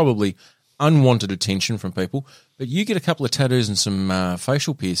probably unwanted attention from people, but you get a couple of tattoos and some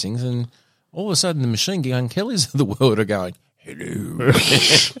facial piercings and all of a sudden the Machine Gun Kellys of the world are going, hello.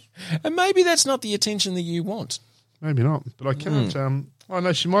 And maybe that's not the attention that you want. Maybe not, but I can't. Oh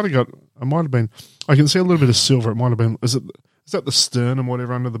no, she might have got. It might have been. I can see a little bit of silver. It might have been. Is that the sternum,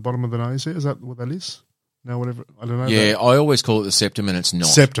 whatever, under the bottom of the nose? Here? Is that what that is? No, whatever. I don't know. Yeah, I always call it the septum, and it's not.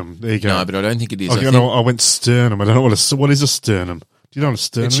 Septum. There you go. No, but I don't think it is. I went sternum. I don't know what is a sternum. Do you know what a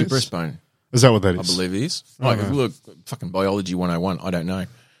sternum It's your is? breastbone. Is that what that I is? believe it is. Oh, Like, no. look, fucking biology 101. I don't know.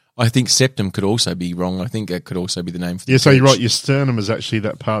 I think septum could also be wrong. I think that could also be the name for the Yeah, so you're church. right. Your sternum is actually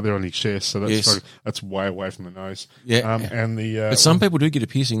that part there on your chest. So that's Yes. that's way away from the nose. Yeah. And the But some people do get a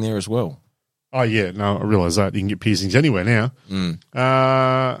piercing there as well. oh yeah, no, I realise that you can get piercings anywhere now.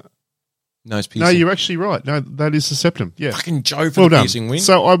 Nose piercing. No, you're actually right. No, that is the septum. Yeah, fucking Joe for well the done. piercing win.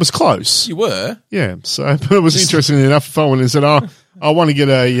 So I was close. You were. Yeah, so but it was interesting enough. If I went and said, "Oh, I want to get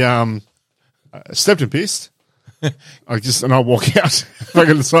a septum pierced," I walk out. I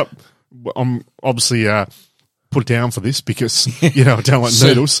can stop. I'm obviously put down for this because I don't like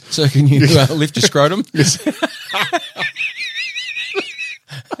noodles. So can you lift your scrotum?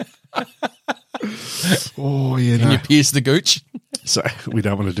 Oh yeah, Can no. you pierce the gooch? So we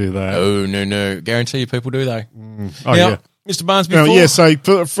don't want to do that. Oh, no. Guarantee you people do, though. Oh Now, yeah. Mr. Barnes, No, before... yeah. So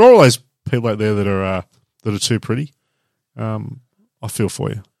for all those people out there that are too pretty, I feel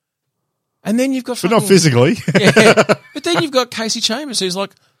for you, And then you've got but not physically. Yeah. But then you've got Casey Chambers who's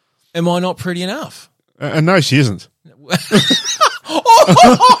like, am I not pretty enough? And no, she isn't.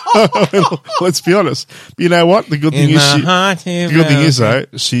 Let's be honest. But you know what? The good thing is, though,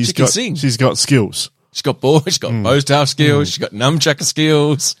 She can sing. she's got skills. She's got bow staff skills, she's got nunchuck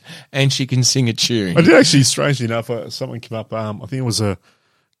skills, and she can sing a tune. I did actually, strangely enough, something came up. I think it was a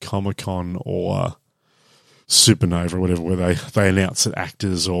Comic-Con or Supernova or whatever, where they announce that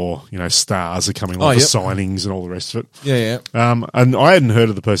actors or stars are coming for signings and all the rest of it. Yeah. And I hadn't heard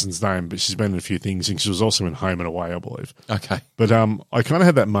of the person's name, but she's been in a few things, and she was also in Home and Away, I believe. Okay. But I kind of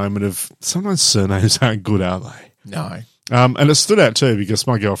had that moment of sometimes surnames aren't good, are they? No. And it stood out too because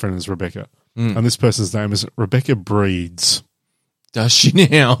my girlfriend is Rebecca, and this person's name is Rebecca Breeds. Does she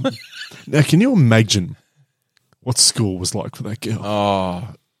now? Now, can you imagine what school was like for that girl? Oh,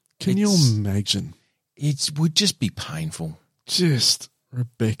 Can you imagine? it would just be painful. Just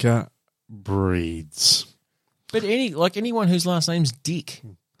Rebecca Breeds. But anyone whose last name's Dick.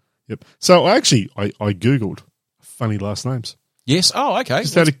 Yep. So I Googled funny last names. Yes. Oh, okay.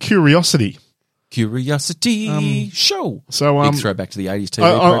 Just out of curiosity. Curiosity show. So Big throwback to the 80s TV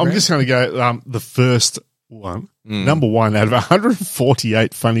I'm program. just going to go the first one. Number one out of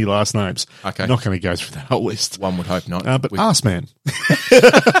 148 funny last names. Okay. Not going to go through that whole list. One would hope not. But Arse Man.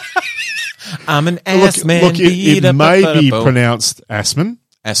 I'm an ass man. Look, it may be pronounced Assman.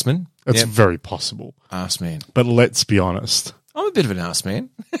 Assman. That's very possible. Ass man. But let's be honest. I'm a bit of an ass man.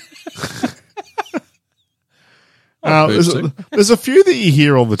 There's a few that you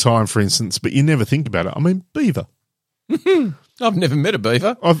hear all the time, for instance, but you never think about it. I mean, beaver. I've never met a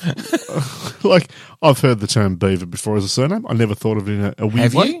beaver. I've heard the term beaver before as a surname. I never thought of it in a weird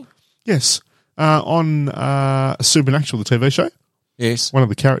Have way. you? Yes. On Supernatural, the TV show, Yes. one of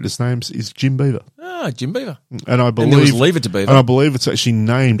the characters' names is Jim Beaver. Ah, Jim Beaver. And I And there was believe Leave It to Beaver. and I believe it's actually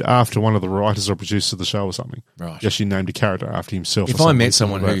named after one of the writers or producers of the show or something. Right. He actually named a character after himself. or If I something. met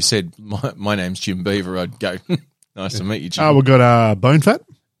someone who said, my name's Jim Beaver, I'd go, nice to meet you, Jim. We've got Bone Fat.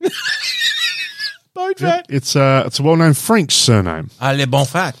 Bone fat. It's a well-known French surname. Le bon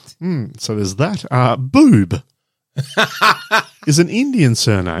fat. So there's that. Boob is an Indian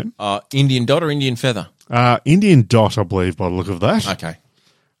surname. Indian dot or Indian feather? Indian dot, I believe, by the look of that. Okay.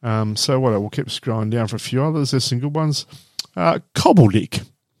 So what? We'll keep scrolling down for a few others. There's some good ones. Cobbledick.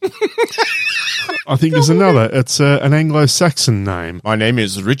 I think there's another. It's an Anglo-Saxon name. My name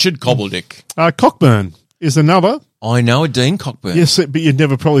is Richard Cobbledick. Cockburn is another. I know a Dean Cockburn. Yes, but you'd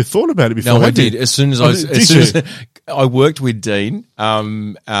never probably thought about it before. No, I had you? did. As soon as I worked with Dean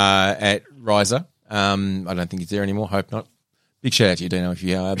at Riser. I don't think he's there anymore. Hope not. Big shout out to you, Dino, if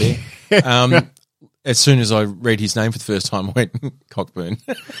you are there. As soon as I read his name for the first time, I went Cockburn.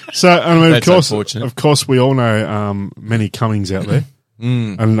 So, I mean, That's unfortunate. of course, we all know many Cummings out there,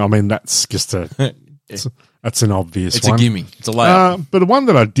 and I mean that's just that's an obvious It's one. a gimme. It's a layup. But the one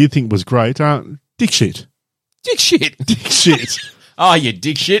that I did think was great, dick shit. Dick shit. Dick shit. Oh, you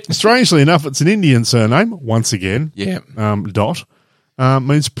dick shit. Strangely enough, it's an Indian surname. Once again, Yeah. dot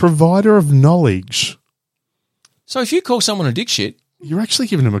means provider of knowledge. So if you call someone a dick shit, You're actually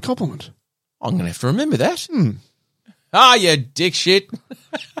giving them a compliment. I'm going to have to remember that. Ah, you dick shit.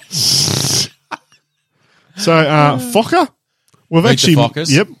 So, Fokker. We've Meet the actually,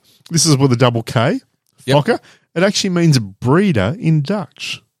 Fokkers. Yep. This is with a double K. Yep. Fokker. It actually means breeder in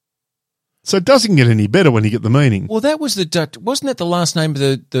Dutch. So it doesn't get any better when you get the meaning. Well, that was wasn't that the last name of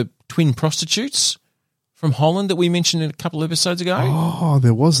the twin prostitutes from Holland that we mentioned a couple of episodes ago? Oh,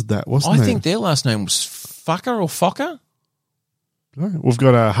 there was that, wasn't I there? think their last name was Fucker or Fokker. We've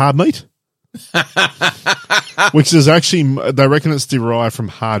got a hard meat, which is actually, they reckon it's derived from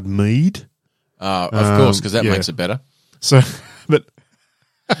hard mead. Of course, because that yeah. makes it better. So, but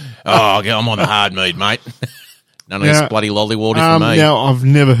Oh, I'm on the hard meat, mate. None of this bloody lollywardy for me. now I've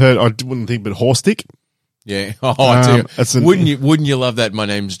never heard, I wouldn't think, but horse dick. Yeah. Oh, I tell it's you. Wouldn't you love that? My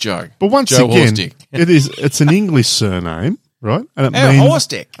name's Joe. But once Joe again, Horstick. it's an English surname, right? And it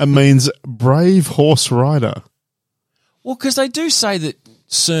Horstick. It means brave horse rider. Well, because they do say that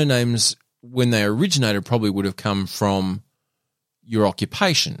surnames, when they originated, probably would have come from your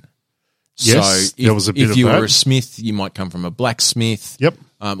occupation. Yes, so there was a bit if of you that. were a smith, you might come from a blacksmith. Yep.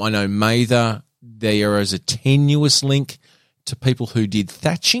 I know Mather, there is a tenuous link to people who did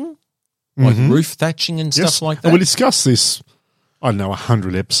thatching, like roof thatching and Yes. stuff like that. And we discussed this, I don't know,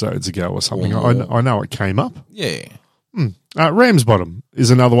 100 episodes ago or something. I know it came up. Yeah. Ramsbottom is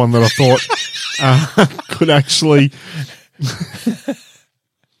another one that I thought could actually.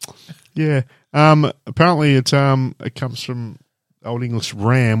 Yeah. Apparently, it comes from Old English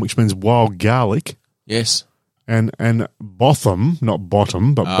ram, which means wild garlic, Yes. and botham, not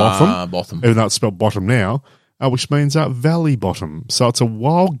bottom, but botham. Botham. Even though it's spelled bottom now, which means valley bottom. So it's a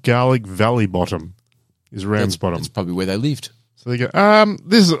wild garlic valley bottom. Is Ramsbottom. That's probably where they lived. So they go.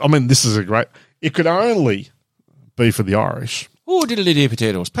 This is a great. It could only be for the Irish. Oh, diddly-dee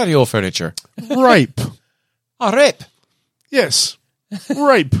potatoes, patio furniture. Rape. Oh, rape. Yes.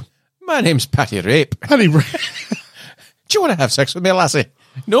 Rape. My name's Patty Rape. Honey, Do you want to have sex with me, lassie?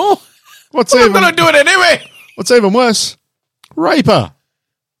 No? what's Well, I'm even going to do it anyway. what's even worse? Raper.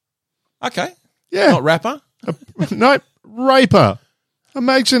 Okay. Yeah. Not rapper. Nope. Raper.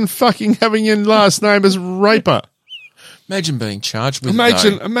 Imagine fucking having your last name as Raper. Imagine being charged with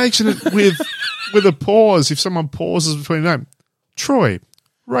Imagine it with a pause. If someone pauses between a name, Troy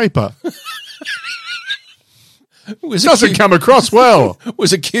Raper doesn't come across well.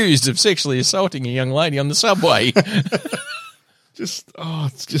 was accused of sexually assaulting a young lady on the subway.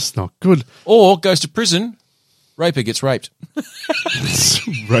 It's just not good. Or goes to prison. Raper gets raped.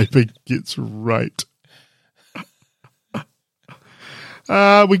 Raper gets raped.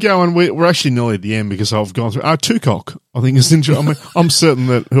 We go on. We're actually nearly at the end because I've gone through. Tucock, I think is interesting. I mean, I'm certain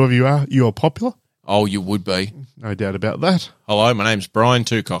that whoever you are popular. Oh, you would be. No doubt about that. Hello, my name's Brian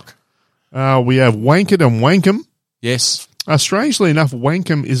Tucock. We have Wankett and Wankum. Yes. Strangely enough,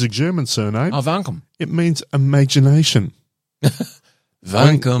 Wankum is a German surname. Oh, Vankum. It means imagination.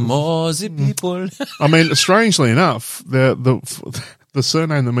 Vankum, Aussie people. I mean, strangely enough, the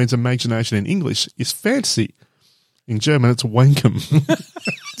surname that means imagination in English is fantasy. In German, it's Wankum.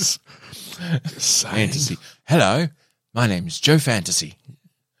 Fantasy. Hello, my name's Joe Fantasy.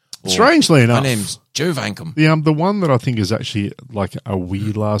 Or, Strangely enough, my name's Joe Vankum. the one that I think is actually like a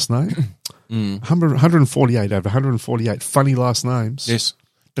weird last name. 148 over 148 funny last names. Yes.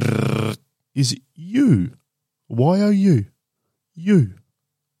 Is you. Y-O-U. You.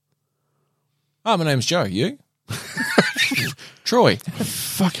 Oh, my name's Joe. You? Troy.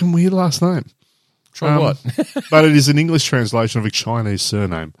 Fucking weird last name. Troy what? But it is an English translation of a Chinese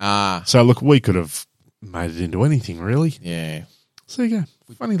surname. Ah. So, look, we could have made it into anything, really. Yeah. So, there you go.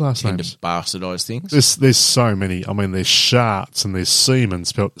 Funny last Tend names. to bastardise things. There's so many. I mean, there's Sharts and there's Seaman,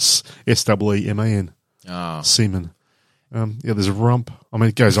 spelled S-E-E-M-A-N. Ah. Seaman. There's Rump. I mean,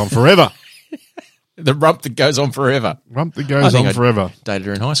 it goes on forever. The rump that goes on forever. Rump that goes on forever. Dated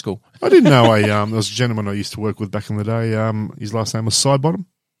her in high school. I didn't know there was a gentleman I used to work with back in the day. His last name was Sidebottom.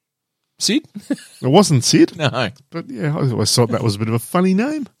 Sid? It wasn't Sid. No. But yeah, I always thought that was a bit of a funny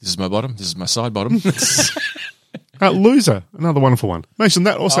name. This is my bottom. This is my side bottom. Loser, another wonderful one. Mention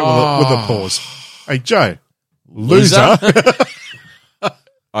that also with a pause. Hey, Joe. Loser.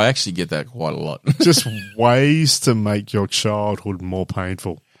 I actually get that quite a lot. Just ways to make your childhood more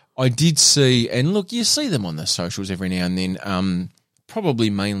painful. I did see, and look, you see them on the socials every now and then, probably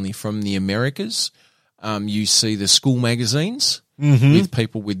mainly from the Americas. You see the school magazines with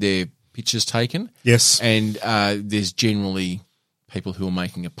people with their pictures taken. Yes. And there's generally people who are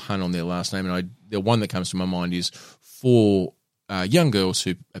making a pun on their last name. And the one that comes to my mind is for young girls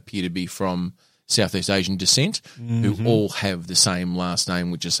who appear to be from Southeast Asian descent, who all have the same last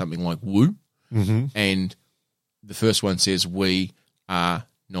name, which is something like Wu. Mm-hmm. And the first one says, "We are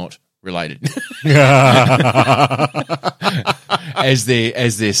not related," as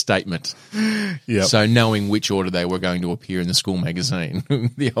their statement. Yep. So knowing which order they were going to appear in the school magazine,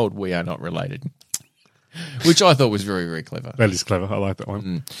 the old "We are not related," which I thought was very, very clever. That is clever. I like that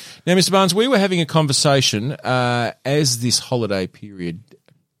one. Now, Mr. Barnes, we were having a conversation as this holiday period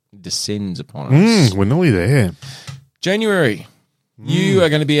descends upon us. We're nearly there. January, you are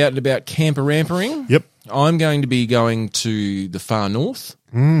going to be out and about camper-rampering. Yep. I'm going to be going to the far north.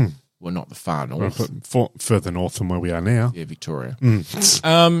 Well, not the far north. Further north than where we are now. Yeah, Victoria.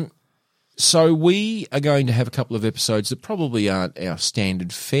 So we are going to have a couple of episodes that probably aren't our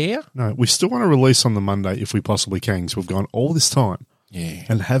standard fare. No, we still want to release on the Monday if we possibly can, because we've gone all this time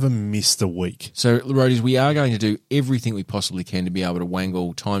and haven't missed a week. So, roadies, we are going to do everything we possibly can to be able to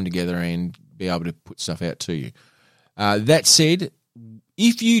wangle time together and be able to put stuff out to you. That said,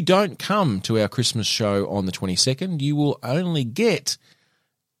 if you don't come to our Christmas show on the 22nd, you will only get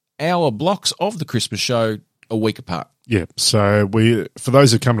our blocks of the Christmas show a week apart. Yeah, so for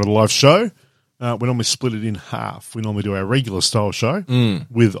those who come to the live show, we normally split it in half. We normally do our regular style show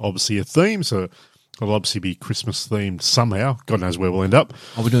with obviously a theme, so it'll obviously be Christmas themed somehow. God knows where we'll end up.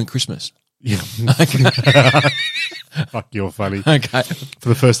 Oh, we're doing Christmas. Yeah. Fuck, you're funny. Okay. For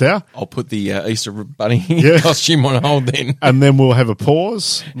the first hour. I'll put the Easter bunny costume on hold then. And then we'll have a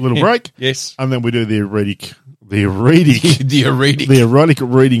pause, a little break. Yes. And then we do the erotic The erotic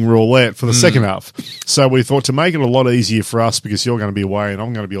reading roulette for the second half. So we thought to make it a lot easier for us, because you're going to be away and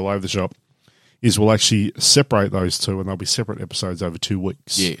I'm going to be all over the shop, is we'll actually separate those two, and they'll be separate episodes over 2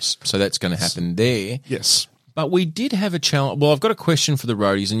 weeks. Yes. So that's going to happen there. Yes. But we did have a challenge. Well, I've got a question for the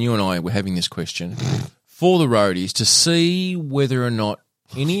roadies, and you and I were having this question for the roadies to see whether or not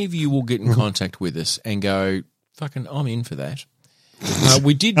any of you will get in contact with us and go, fucking, I'm in for that.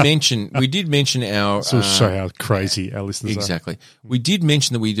 We did mention our. So we'll show how crazy our listeners are. Exactly. We did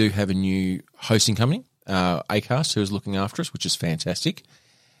mention that we do have a new hosting company, Acast, who is looking after us, which is fantastic.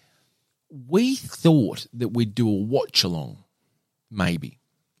 We thought that we'd do a watch along, maybe,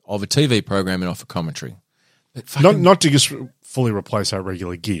 of a TV program and offer commentary. But Not to just fully replace our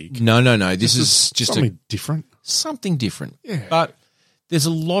regular gig. No. This is just something different. Something different. Yeah. But there's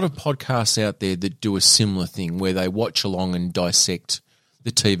a lot of podcasts out there that do a similar thing where they watch along and dissect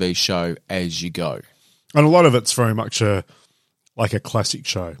the TV show as you go. And a lot of it's very much like a classic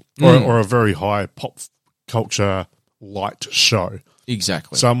show or a very high pop culture light show.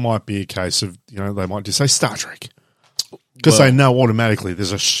 Exactly. So it might be a case of, they might just say Star Trek. Because they know automatically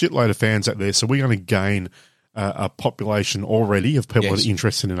there's a shitload of fans out there, so we're going to gain a population already of people that are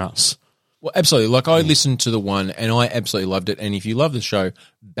interested in us. Well, absolutely. Like, I listened to the one and I absolutely loved it. And if you love the show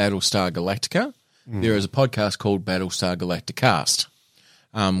Battlestar Galactica, there is a podcast called Battlestar Galacticast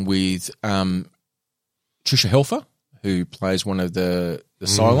with Trisha Helfer, who plays one of the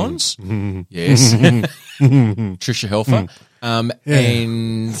Cylons. Yes. Trisha Helfer.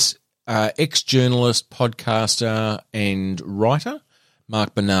 And ex-journalist, podcaster and writer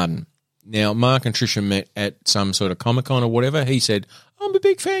Mark Bernardin. Now, Mark and Trisha met at some sort of Comic-Con or whatever. He said, I'm a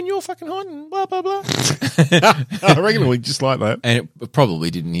big fan, you're fucking hot, and blah, blah, blah. I reckon we just like that. And it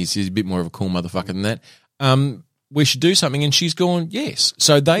probably didn't. He's a bit more of a cool motherfucker than that. We should do something. And she's gone, yes.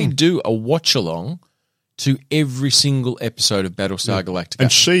 So they do a watch-along to every single episode of Battlestar Galactica.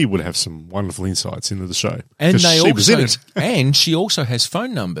 And she would have some wonderful insights into the show. And 'cause they she was in also, it. and she also has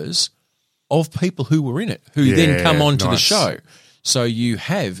phone numbers of people who were in it, who then come on to the nice. show. So you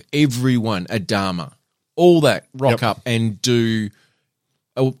have everyone, Adama, all that rock up and do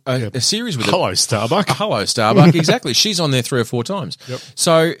a series with Hello, Starbuck. Hello, Starbuck. Exactly. She's on there 3 or 4 times.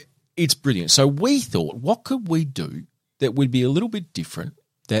 So it's brilliant. So we thought, what could we do that would be a little bit different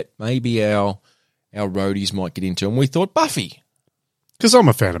that maybe our roadies might get into? And we thought Buffy. Because I'm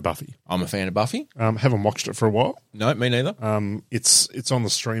a fan of Buffy. I'm a fan of Buffy. Haven't watched it for a while. No, me neither. It's on the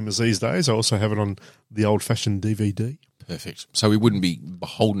streamers these days. I also have it on the old-fashioned DVD. Perfect. So we wouldn't be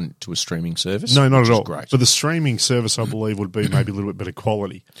beholden to a streaming service? No, not which at is all. Great. But the streaming service, I believe, would be maybe a little bit better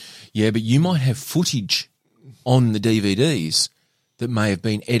quality. Yeah, but you might have footage on the DVDs that may have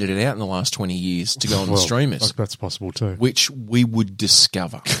been edited out in the last 20 years to go on the streamers, Like that's possible too. which we would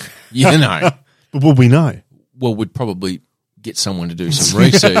discover. You know. But will we know? Well, we'd probably get someone to do some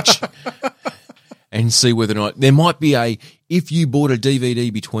research and see whether or not there might be if you bought a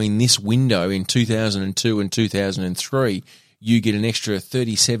DVD between this window in 2002 and 2003, you get an extra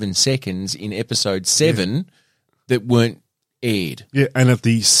 37 seconds in episode 7 that weren't aired. Yeah, and at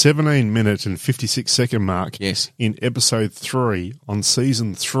the 17-minute and 56-second mark Yes. in episode 3 on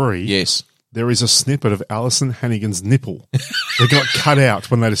season 3, Yes. there is a snippet of Alison Hannigan's nipple that got cut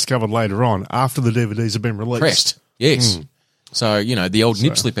out when they discovered later on after the DVDs have been released. Pressed. Yes. So, the old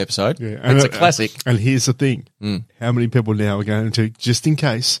nip slip episode. Yeah, That's a classic. And here's the thing. How many people now are going to, just in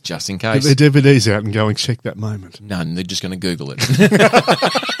case, Just in get case. their DVDs out and go and check that moment? None. They're just going to Google it.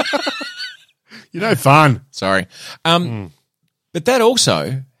 Fun. Sorry. But that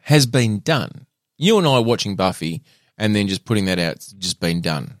also has been done. You and I watching Buffy and then just putting that out, it's just been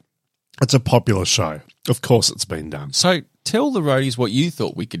done. It's a popular show. Of course it's been done. So tell the roadies what you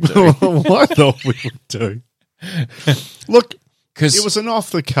thought we could do. What I thought we would do. Look, 'Cause- it was an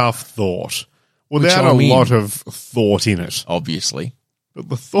off-the-cuff thought without I'm a in. lot of thought in it. Obviously. But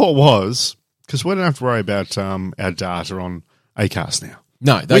the thought was, because we don't have to worry about our data on Acast now.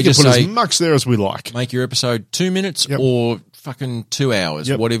 No, We they can just put say as much there as we like. make your episode 2 minutes or fucking 2 hours,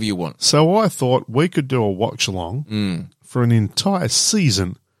 Yep. whatever you want. So I thought we could do a watch-along for an entire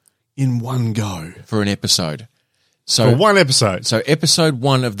season in one go. For an episode. For So one episode. So episode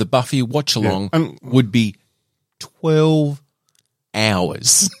 1 of the Buffy watch along Yeah, and- would be 12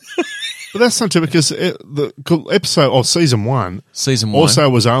 hours. But that's not true because the episode or season 1 Season 1.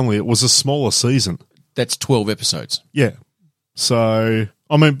 also it was a smaller season. That's 12 episodes. Yeah. So,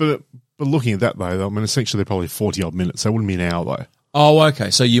 I mean, but looking at that though, I mean, essentially they're probably 40-odd minutes. That wouldn't be an hour though. Oh,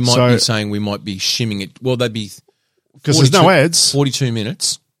 okay. So you might So- be saying we might be shimming it. Well, they'd be Because there's no ads. 42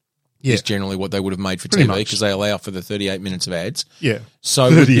 minutes Yeah. is generally what they would have made for Pretty TV much. because they allow for the 38 minutes of ads. Yeah. So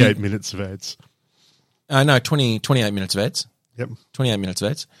it would be- 38 minutes of ads. No, 28 minutes of ads. Yep. 28 minutes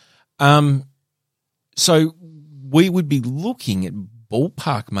of ads. So we would be looking at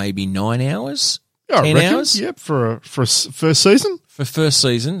ballpark maybe 9 hours, Yeah, I 10 reckon. hours Yep, for first season. for first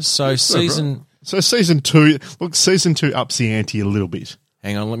season. So season... So season 2, look, season 2 ups the ante a little bit.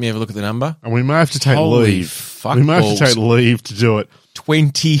 Hang on, let me have a look at the number. And we may have to take Holy leave. fuck We may have balls. to take leave to do it.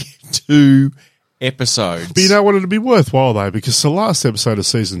 22 episodes. But you know what? It'd be worthwhile, though, because the last episode of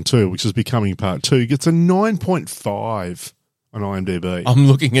season 2, which is Becoming Part 2, gets a 9.5 on IMDb. I'm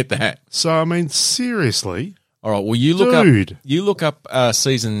looking at that. So, I mean, seriously, All right, well, you look Dude. up. You look up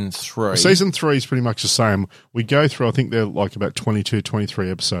season 3. season 3 is pretty much the same. We go through, I think they're like about 22, 23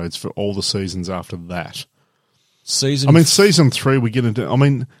 episodes for all the seasons after that. Season Season 3, we get into,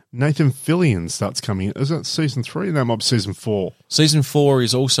 Nathan Fillion starts coming in. Is that season 3? No, it might be season 4. Season 4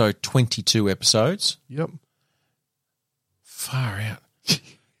 is also 22 episodes. Yep. Far out.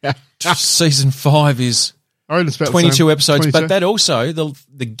 Season 5 is I reckon it's about the 22 same. episodes, 22. but that also,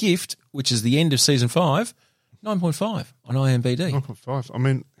 the gift, which is the end of season 5, 9.5 on IMDb. 9.5. I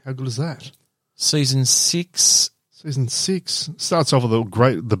mean, how good is that? Season 6, Season 6 starts off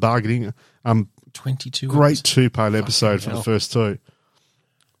with the bargaining, 22 great episodes. 2-part episode for hell. the first 2.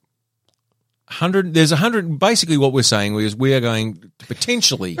 100. There's 100. Basically, what we're saying is we are going to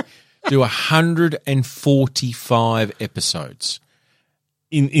potentially do 145 episodes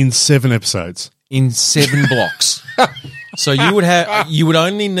In 7 episodes. in 7 blocks. So you would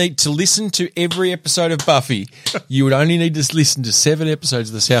only need to listen to every episode of Buffy. You would only need to listen to 7 episodes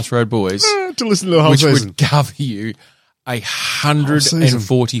of the South Road Boys, To listen to the whole which season. would cover you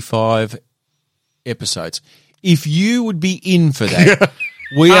 145 episodes. If you would be in for that,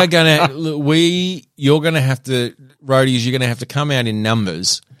 you're gonna have to, roadies, you're gonna have to come out in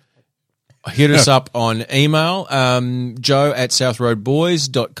numbers. Hit us up on email,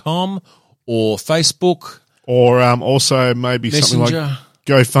 joe@southroadboys.com or Facebook. Or also maybe Messenger. something like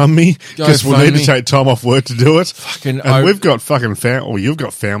GoFundMe, because we'll need to take time off work to do it. We've got fucking family, or you've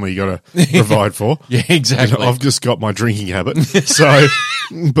got family you got to provide for. Yeah, exactly. I've just got my drinking habit. So,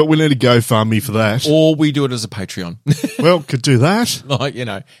 but we need to GoFundMe for that. Or we do it as a Patreon. Well, could do that. Like,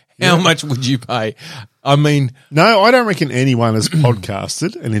 how much would you pay? I mean, no, I don't reckon anyone has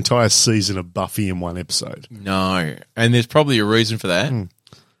podcasted an entire season of Buffy in one episode. No. And there's probably a reason for that.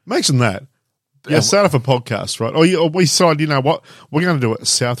 Imagine that. Yeah, start off a podcast, right? Or we decide, you know what, we're going to do it.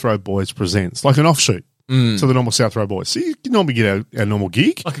 South Road Boys Presents, like an offshoot to the normal South Road Boys. So you can normally get our normal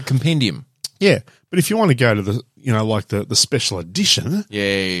gig. Like a compendium. Yeah. But if you want to go to the, like the special edition,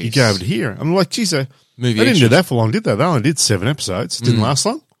 yes, you go over to here. I'm like, geez, they didn't do that for long, did they? They only did 7 episodes. It didn't last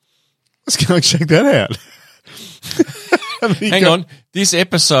long. Let's go and check that out. Hang on. This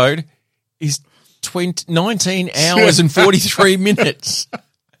episode is 19 hours and 43 minutes.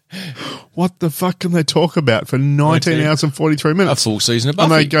 What the fuck can they talk about for 19 hours and 43 minutes? A full season of Buffy.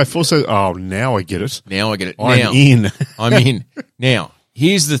 And they go full season. Oh, now I get it. I'm in. I'm in. Now,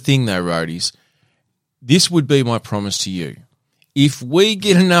 here's the thing though, roadies. This would be my promise to you. If we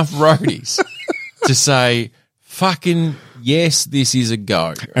get enough roadies to say, fucking yes, this is a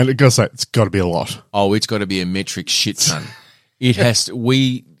go. And it goes like, it's got to be a lot. Oh, it's got to be a metric shit ton. It has to,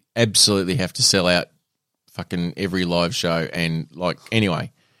 we absolutely have to sell out fucking every live show. And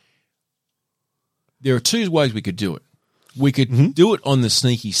anyway, there are 2 ways we could do it. We could do it on the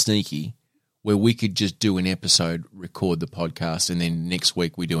sneaky, where we could just do an episode, record the podcast, and then next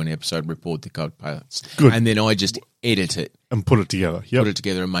week we do an episode, record the podcast. Good. And then I just edit it. And put it together. Yep. Put it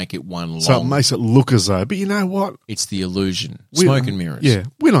together and make it one long. So it makes it look as though, but you know what? It's the illusion. Smoke and mirrors. Yeah.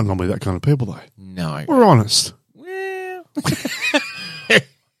 We're not normally that kind of people, though. No. We're honest. Well.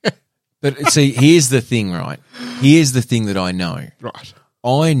 But see, here's the thing, right? Here's the thing that I know. Right.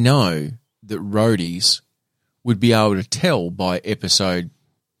 I know that roadies would be able to tell by episode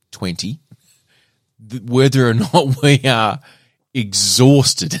 20 whether or not we are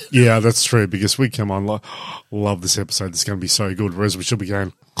exhausted. Yeah, that's true, because we come on like, love this episode, it's going to be so good, whereas we should be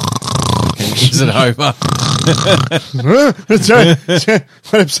going, is it over?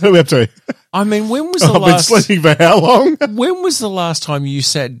 what episode are we up to? I mean, when was the I've last... been sleeping for how long? When was the last time you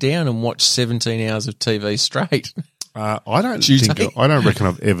sat down and watched 17 hours of TV straight? I don't reckon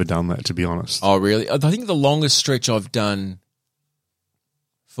I've ever done that, to be honest. Oh, really? I think the longest stretch I've done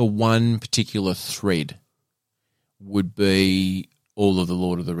for one particular thread would be all of the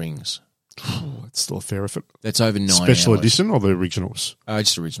Lord of the Rings. It's still a fair effort. That's over 9 Special hours. edition or the originals?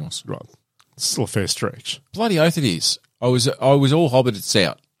 Just originals. Right. It's still a fair stretch. Bloody oath it is. I was all Hobbits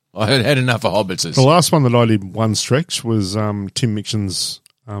out. I had enough of Hobbitses. The last one that I did one stretch was Tim Miction's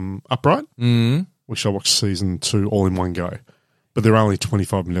Upright, which I watched season 2 all in one go. But there are only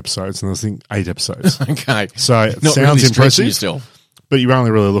 25-minute episodes, and I think 8 episodes. Okay. So it Not sounds really impressive. Yourself. But you're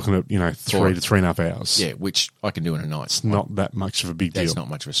only really looking at, 3 to 3.5 hours. Yeah, which I can do in a night. It's not that much of a big deal. That's not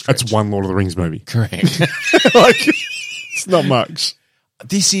much of a stretch. That's one Lord of the Rings movie. Correct. It's not much.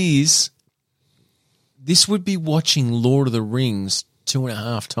 This would be watching Lord of the Rings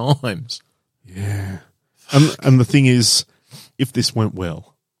 2.5 times. Yeah. And the thing is, if this went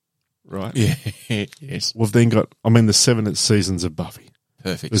well, right? Yeah. Yes. We've then got, there's 7 seasons of Buffy.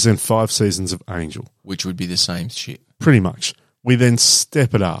 Perfect. There's then 5 seasons of Angel. Which would be the same shit. Pretty much. We then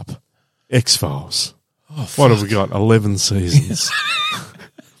step it up. X-Files. Oh, what have we got? 11 seasons.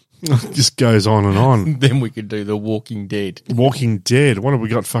 It just goes on and on. Then we could do The Walking Dead. Walking Dead. What have we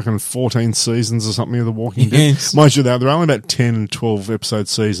got? Fucking 14 seasons or something of The Walking Yes. Dead? Mind you, they're only about 10 and 12 episode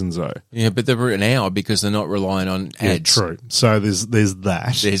seasons, though. Yeah, but they're an hour because they're not relying on ads. Yeah, true. So there's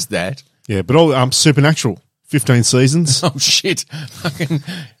that. There's that. Yeah, but all Supernatural, 15 seasons. Oh, shit. Fucking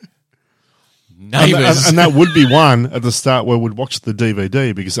Neighbours. And that would be one at the start where we'd watch the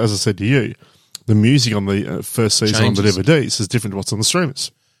DVD because, as I said to you, the music on the first season Changes. on the DVDs is different to what's on the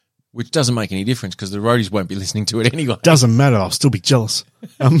streamers. Which doesn't make any difference because the roadies won't be listening to it anyway. Doesn't matter. I'll still be jealous.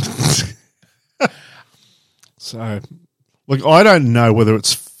 So, look, I don't know whether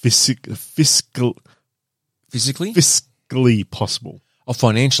it's fiscally possible. Oh,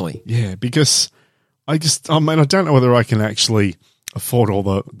 financially. Yeah, because I don't know whether I can actually afford all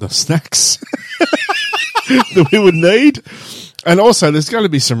the snacks that we would need. And also, there's going to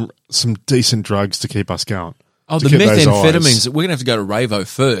be some decent drugs to keep us going. Oh, the methamphetamines. We're going to have to go to Ravo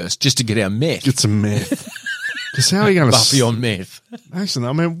first just to get our meth. Get some meth. Because how are you going to Buffy on meth. Actually,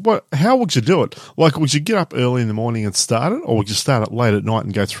 I mean, how would you do it? Like, would you get up early in the morning and start it, or would you start it late at night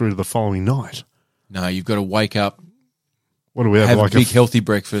and go through to the following night? No, you've got to wake up, What do we have? have Like a big healthy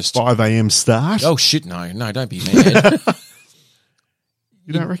breakfast. 5 a.m. start? Oh shit, no, don't be mad.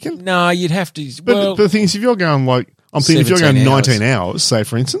 You don't reckon? No, you'd have to. But, Well, but the thing is, if you're going I'm thinking if you're going 17 19 hours, say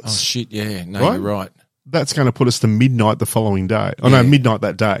for oh instance, shit, yeah, no, Right? you're right. that's going to put us to midnight the following day. Oh Yeah. no, midnight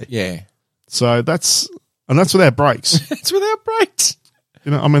that day. Yeah, So that's without breaks. it's without breaks.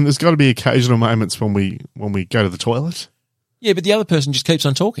 You know, I mean, there's got to be occasional moments when we go to the toilet. Yeah, but the other person just keeps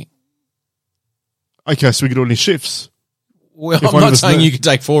on talking. Okay, so we could do it in shifts. Well, If I'm one of not us saying need- you could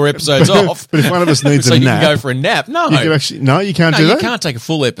take 4 episodes off. But if one of us needs so a you nap, can go for a nap. No, you could actually you can't no, do you that. can't take a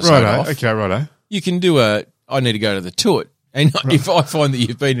full episode Righto. off. Okay, righto. You can do I need to go to the toilet. And if I find that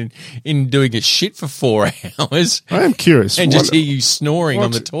you've been in doing a shit for 4 hours I am curious. and just what- hear you snoring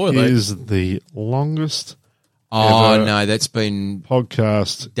on the what toilet. is the longest Oh, ever no, that's been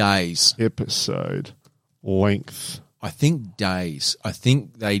podcast days. episode length? I think days. I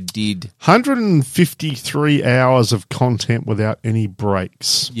think they did. 153 hours of content without any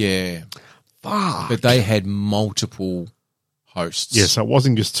breaks. Yeah. Fuck. But they had multiple hosts. Yeah, so it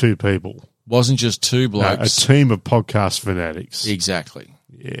wasn't just two people. Wasn't just 2 No, a blokes. team of podcast fanatics. Exactly.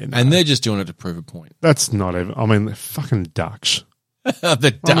 Yeah, no, And they're just doing it to prove a point. that's not even. I mean, they're fucking Dutch.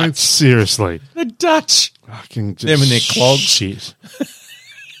 The Dutch. I mean, seriously. The Dutch. Fucking just Them and their clogs. Shit.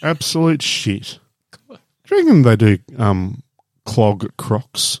 Absolute shit. Do you reckon they do clog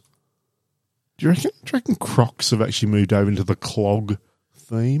Crocs? Do you reckon Crocs have actually moved over into the clog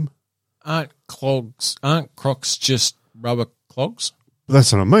theme? Aren't Crocs just rubber clogs? But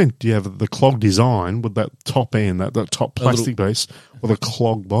that's what I mean. Do you have the clog design with that top end, that top plastic piece, with a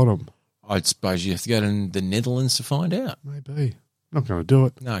clog bottom? I suppose you have to go to the Netherlands to find out. Maybe. Not going to do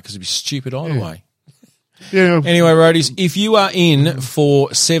it. No, because it'd be stupid either Yeah. way. Yeah. Anyway, roadies, if you are in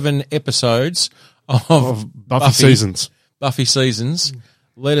for 7 episodes of Buffy seasons. Buffy seasons,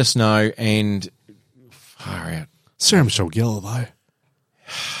 let us know and far out. Sarah Michelle Gellar,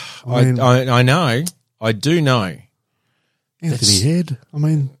 though. I mean, I know. I do know. Anthony Head. I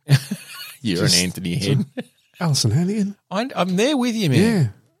mean, You're Just- an Anthony Head. Alison Hannigan. I'm there with you, man. Yeah.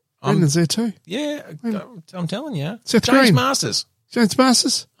 Brendan's there too. Yeah, I'm telling you. Seth James Green. Masters. James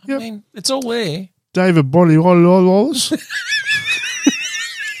Masters. I Yep. mean, it's all there. David Body Wallace.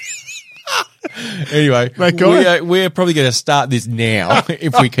 Anyway, That guy? we're probably going to start this now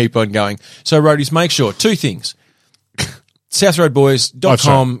if we keep on going. So, roadies, make sure 2 things.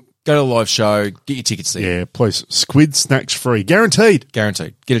 SouthRoadBoys.com. Go to the live show. Get your tickets there. Yeah, please. Squid snacks free. Guaranteed.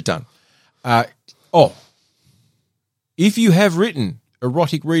 Guaranteed. Get it done. If you have written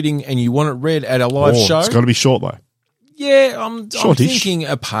erotic reading and you want it read at a live show, It's got to be short, though. yeah, I'm Shortish. thinking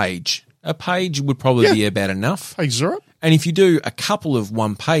a page. A page would probably Yeah. be about enough. Pages are up. And if you do a couple of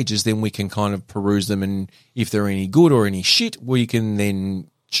 1 pages, then we can kind of peruse them, and if they're any good or any shit, we can then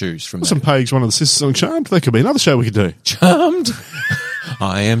choose from Some that. page one of the sisters on Charmed. That could be another show we could do. Charmed.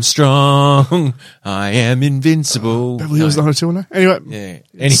 I am strong. I am invincible. Beverly Hills 90210. Anyway, Yeah.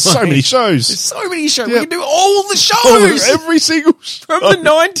 Anyway, so many shows. There's so many shows. Yeah. We can do all the shows Every single show. from the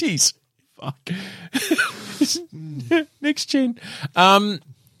 90s. Fuck. Next gen.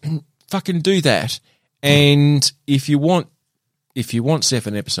 Fucking do that. And if you want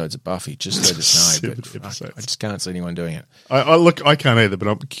 7 episodes of Buffy, just let us know. 7 But fuck, episodes. I just can't see anyone doing it. I can't either, but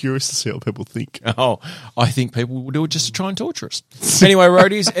I'm curious to see what people think. Oh, I think people will do it just to try and torture us. Anyway,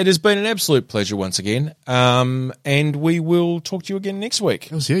 roadies, it has been an absolute pleasure once again. And we will talk to you again next week.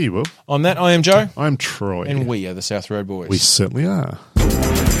 Hells yeah, you will. On that, I am Joe, I'm Troy. and we are the South Road Boys. We certainly are.